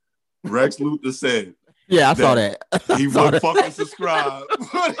 Rex Luthor said, "Yeah, I saw that. He would fucking subscribe,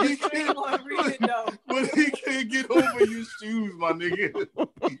 but he can't get over your shoes, my nigga.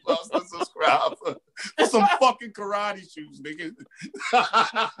 He loves to subscribe for some fucking karate shoes, nigga."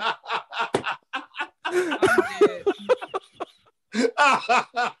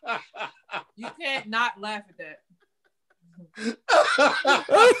 You can't not laugh at that.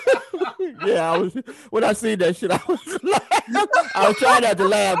 Yeah, when I seen that shit, I was laughing. I was trying not to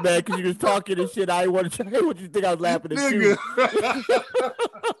laugh, man, because you was talking and shit. I didn't want to try. What you think I was laughing at you?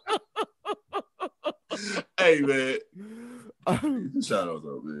 Hey, man. Shout out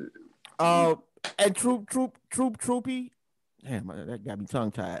though, man. And Troopy. Damn, that got me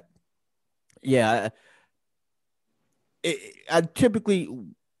tongue tied. Yeah, I typically.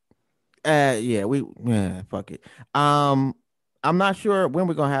 Fuck it. I'm not sure when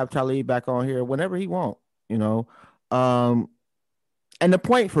we're gonna have Talib back on here. Whenever he won't, And the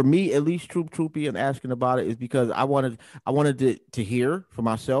point for me, at least, Troopy, and asking about it is because I wanted to hear for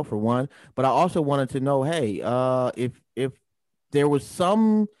myself for one, but I also wanted to know, hey, if there was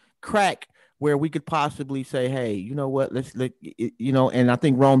some crack where we could possibly say, hey, you know what, and I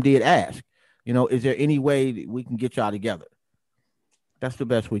think Rome did ask, is there any way that we can get y'all together? That's the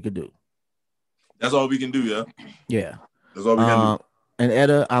best we could do. That's all we can do, yeah. Yeah. That's all we can do. And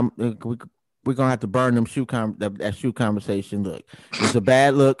Etta, we're gonna have to burn them that shoe conversation. Look, it's a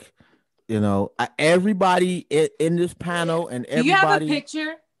bad look. Everybody in this panel and everybody. Do you have a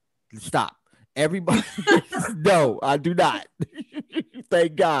picture? Stop. Everybody. No, I do not.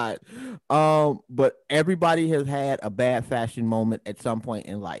 Thank God. But everybody has had a bad fashion moment at some point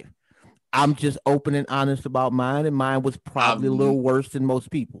in life. I'm just open and honest about mine, and mine was probably a little worse than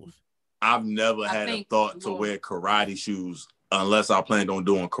most people's. I've never had a thought to wear karate shoes unless I planned on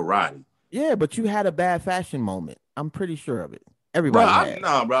doing karate. Yeah, but you had a bad fashion moment. I'm pretty sure of it. Everybody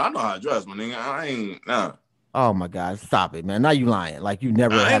bro, I know how to dress, my nigga. I ain't, nah. Oh my God, stop it, man. Now you lying. Like you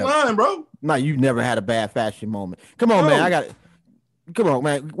never I ain't lying, bro. No, you never had a bad fashion moment. Come on, man. Come on,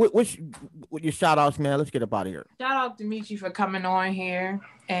 man. What's your shout outs, man? Let's get up out of here. Shout out to Mechee for coming on here.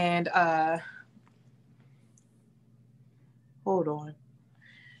 And hold on.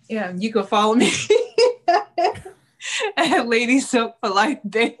 Yeah, you can follow me at Lady Silk for Life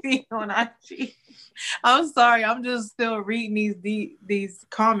Baby on IG. I'm sorry, I'm just still reading these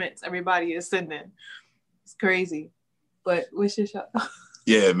comments everybody is sending. It's crazy. But what's your shout out?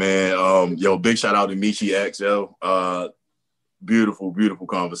 Yeah, man. Big shout out to Mechee X, yo. Beautiful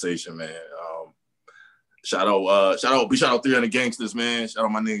conversation, man. Shout out 300 Gangsters, man. Shout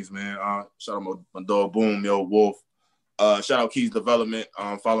out my niggas, man. Shout out my dog Boom, yo, Wolf. Shout out Keys Development.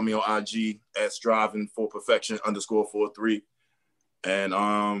 Follow me on IG at striving for perfection _43.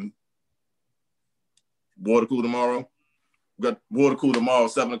 And Water Cool tomorrow. We got Water Cool tomorrow,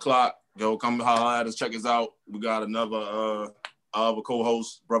 7:00. Yo, come holler at us, check us out. We got another other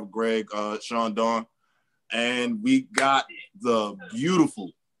co-host, Brother Greg, Sean Dawn. And we got the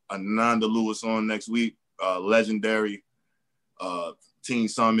beautiful Ananda Lewis on next week. Legendary Teen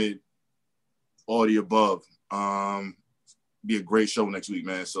Summit, all the above. Be a great show next week,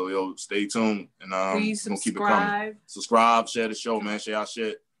 man. So stay tuned and please gonna keep it coming. Subscribe, share the show, man. Share our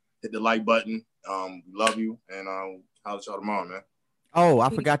shit. hit the like button. We love you, and holler at y'all tomorrow, man. Oh, I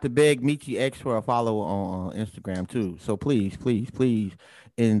forgot to beg Mechee X for a follow on Instagram too. So please, please, please,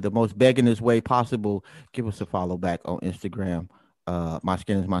 in the most beggingest way possible, give us a follow back on Instagram. My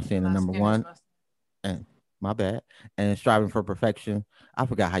skin is my sin, the number one. And my bad. And striving for perfection. I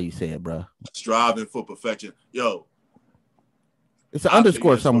forgot how you say it, bro. Striving for perfection, yo. It's an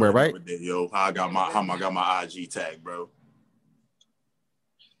underscore somewhere, right? Day, yo, how I got my IG tag, bro.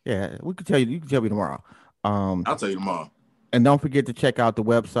 Yeah, we could tell you. You can tell me tomorrow. I'll tell you tomorrow. And don't forget to check out the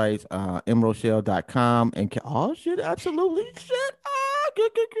websites, emeraldshell.com and oh shit, absolutely shit.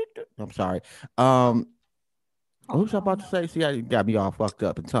 Good. I'm sorry. What was I about to say? See, I got me all fucked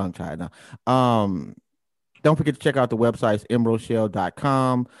up and tongue tied now. Don't forget to check out the websites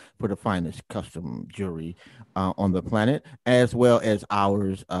emeraldshell.com for the finest custom jewelry on the planet, as well as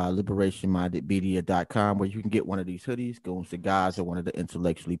ours, liberationmindedmedia.com, where you can get one of these hoodies, goes to guys, or one of the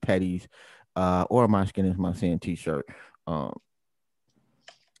intellectually petties, or my skin is my sin t-shirt.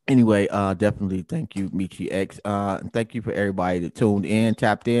 Anyway, definitely thank you, Mechee X. And thank you for everybody that tuned in,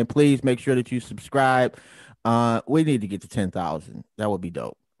 tapped in. Please make sure that you subscribe. We need to get to 10,000. That would be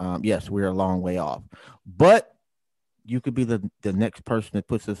dope. Yes, we're a long way off, but you could be the next person that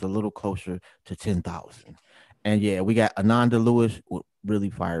puts us a little closer to 10,000. And yeah, we got Ananda Lewis,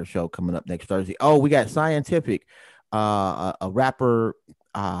 really fire show coming up next Thursday. Oh, we got Scientific, a rapper.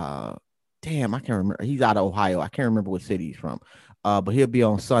 Damn, I can't remember. He's out of Ohio. I can't remember what city he's from. But he'll be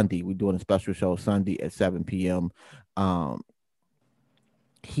on Sunday. We're doing a special show Sunday at 7 p.m.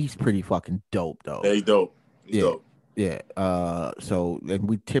 He's pretty fucking dope, though. He's dope. He's dope. Yeah. So and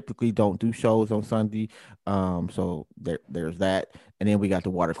we typically don't do shows on Sunday. So there's that. And then we got the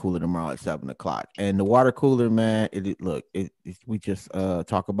water cooler tomorrow at 7:00. And the water cooler, man, we just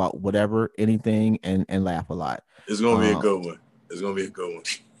talk about whatever, anything, and laugh a lot. It's gonna be a good one. It's gonna be a good one.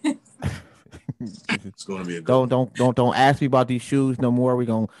 It's gonna be a good don't ask me about these shoes no more. We're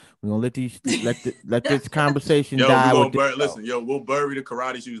gonna let this conversation die. We'll bury the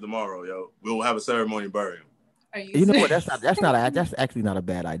karate shoes tomorrow, yo. We'll have a ceremony burying. You know what? That's actually not a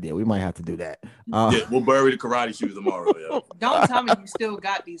bad idea. We might have to do that. Yeah, we'll bury the karate shoes tomorrow. Yo. Don't tell me you still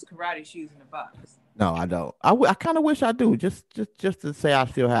got these karate shoes in the box. No, I don't. I kind of wish I do, just to say I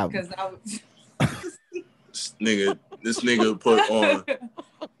still have them. This nigga put on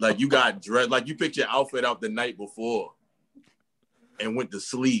like you got dressed, like you picked your outfit out the night before and went to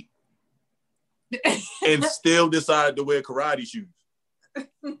sleep and still decided to wear karate shoes.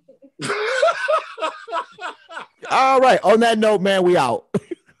 All right. On that note, man, we out.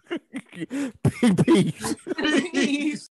 Peace. Peace.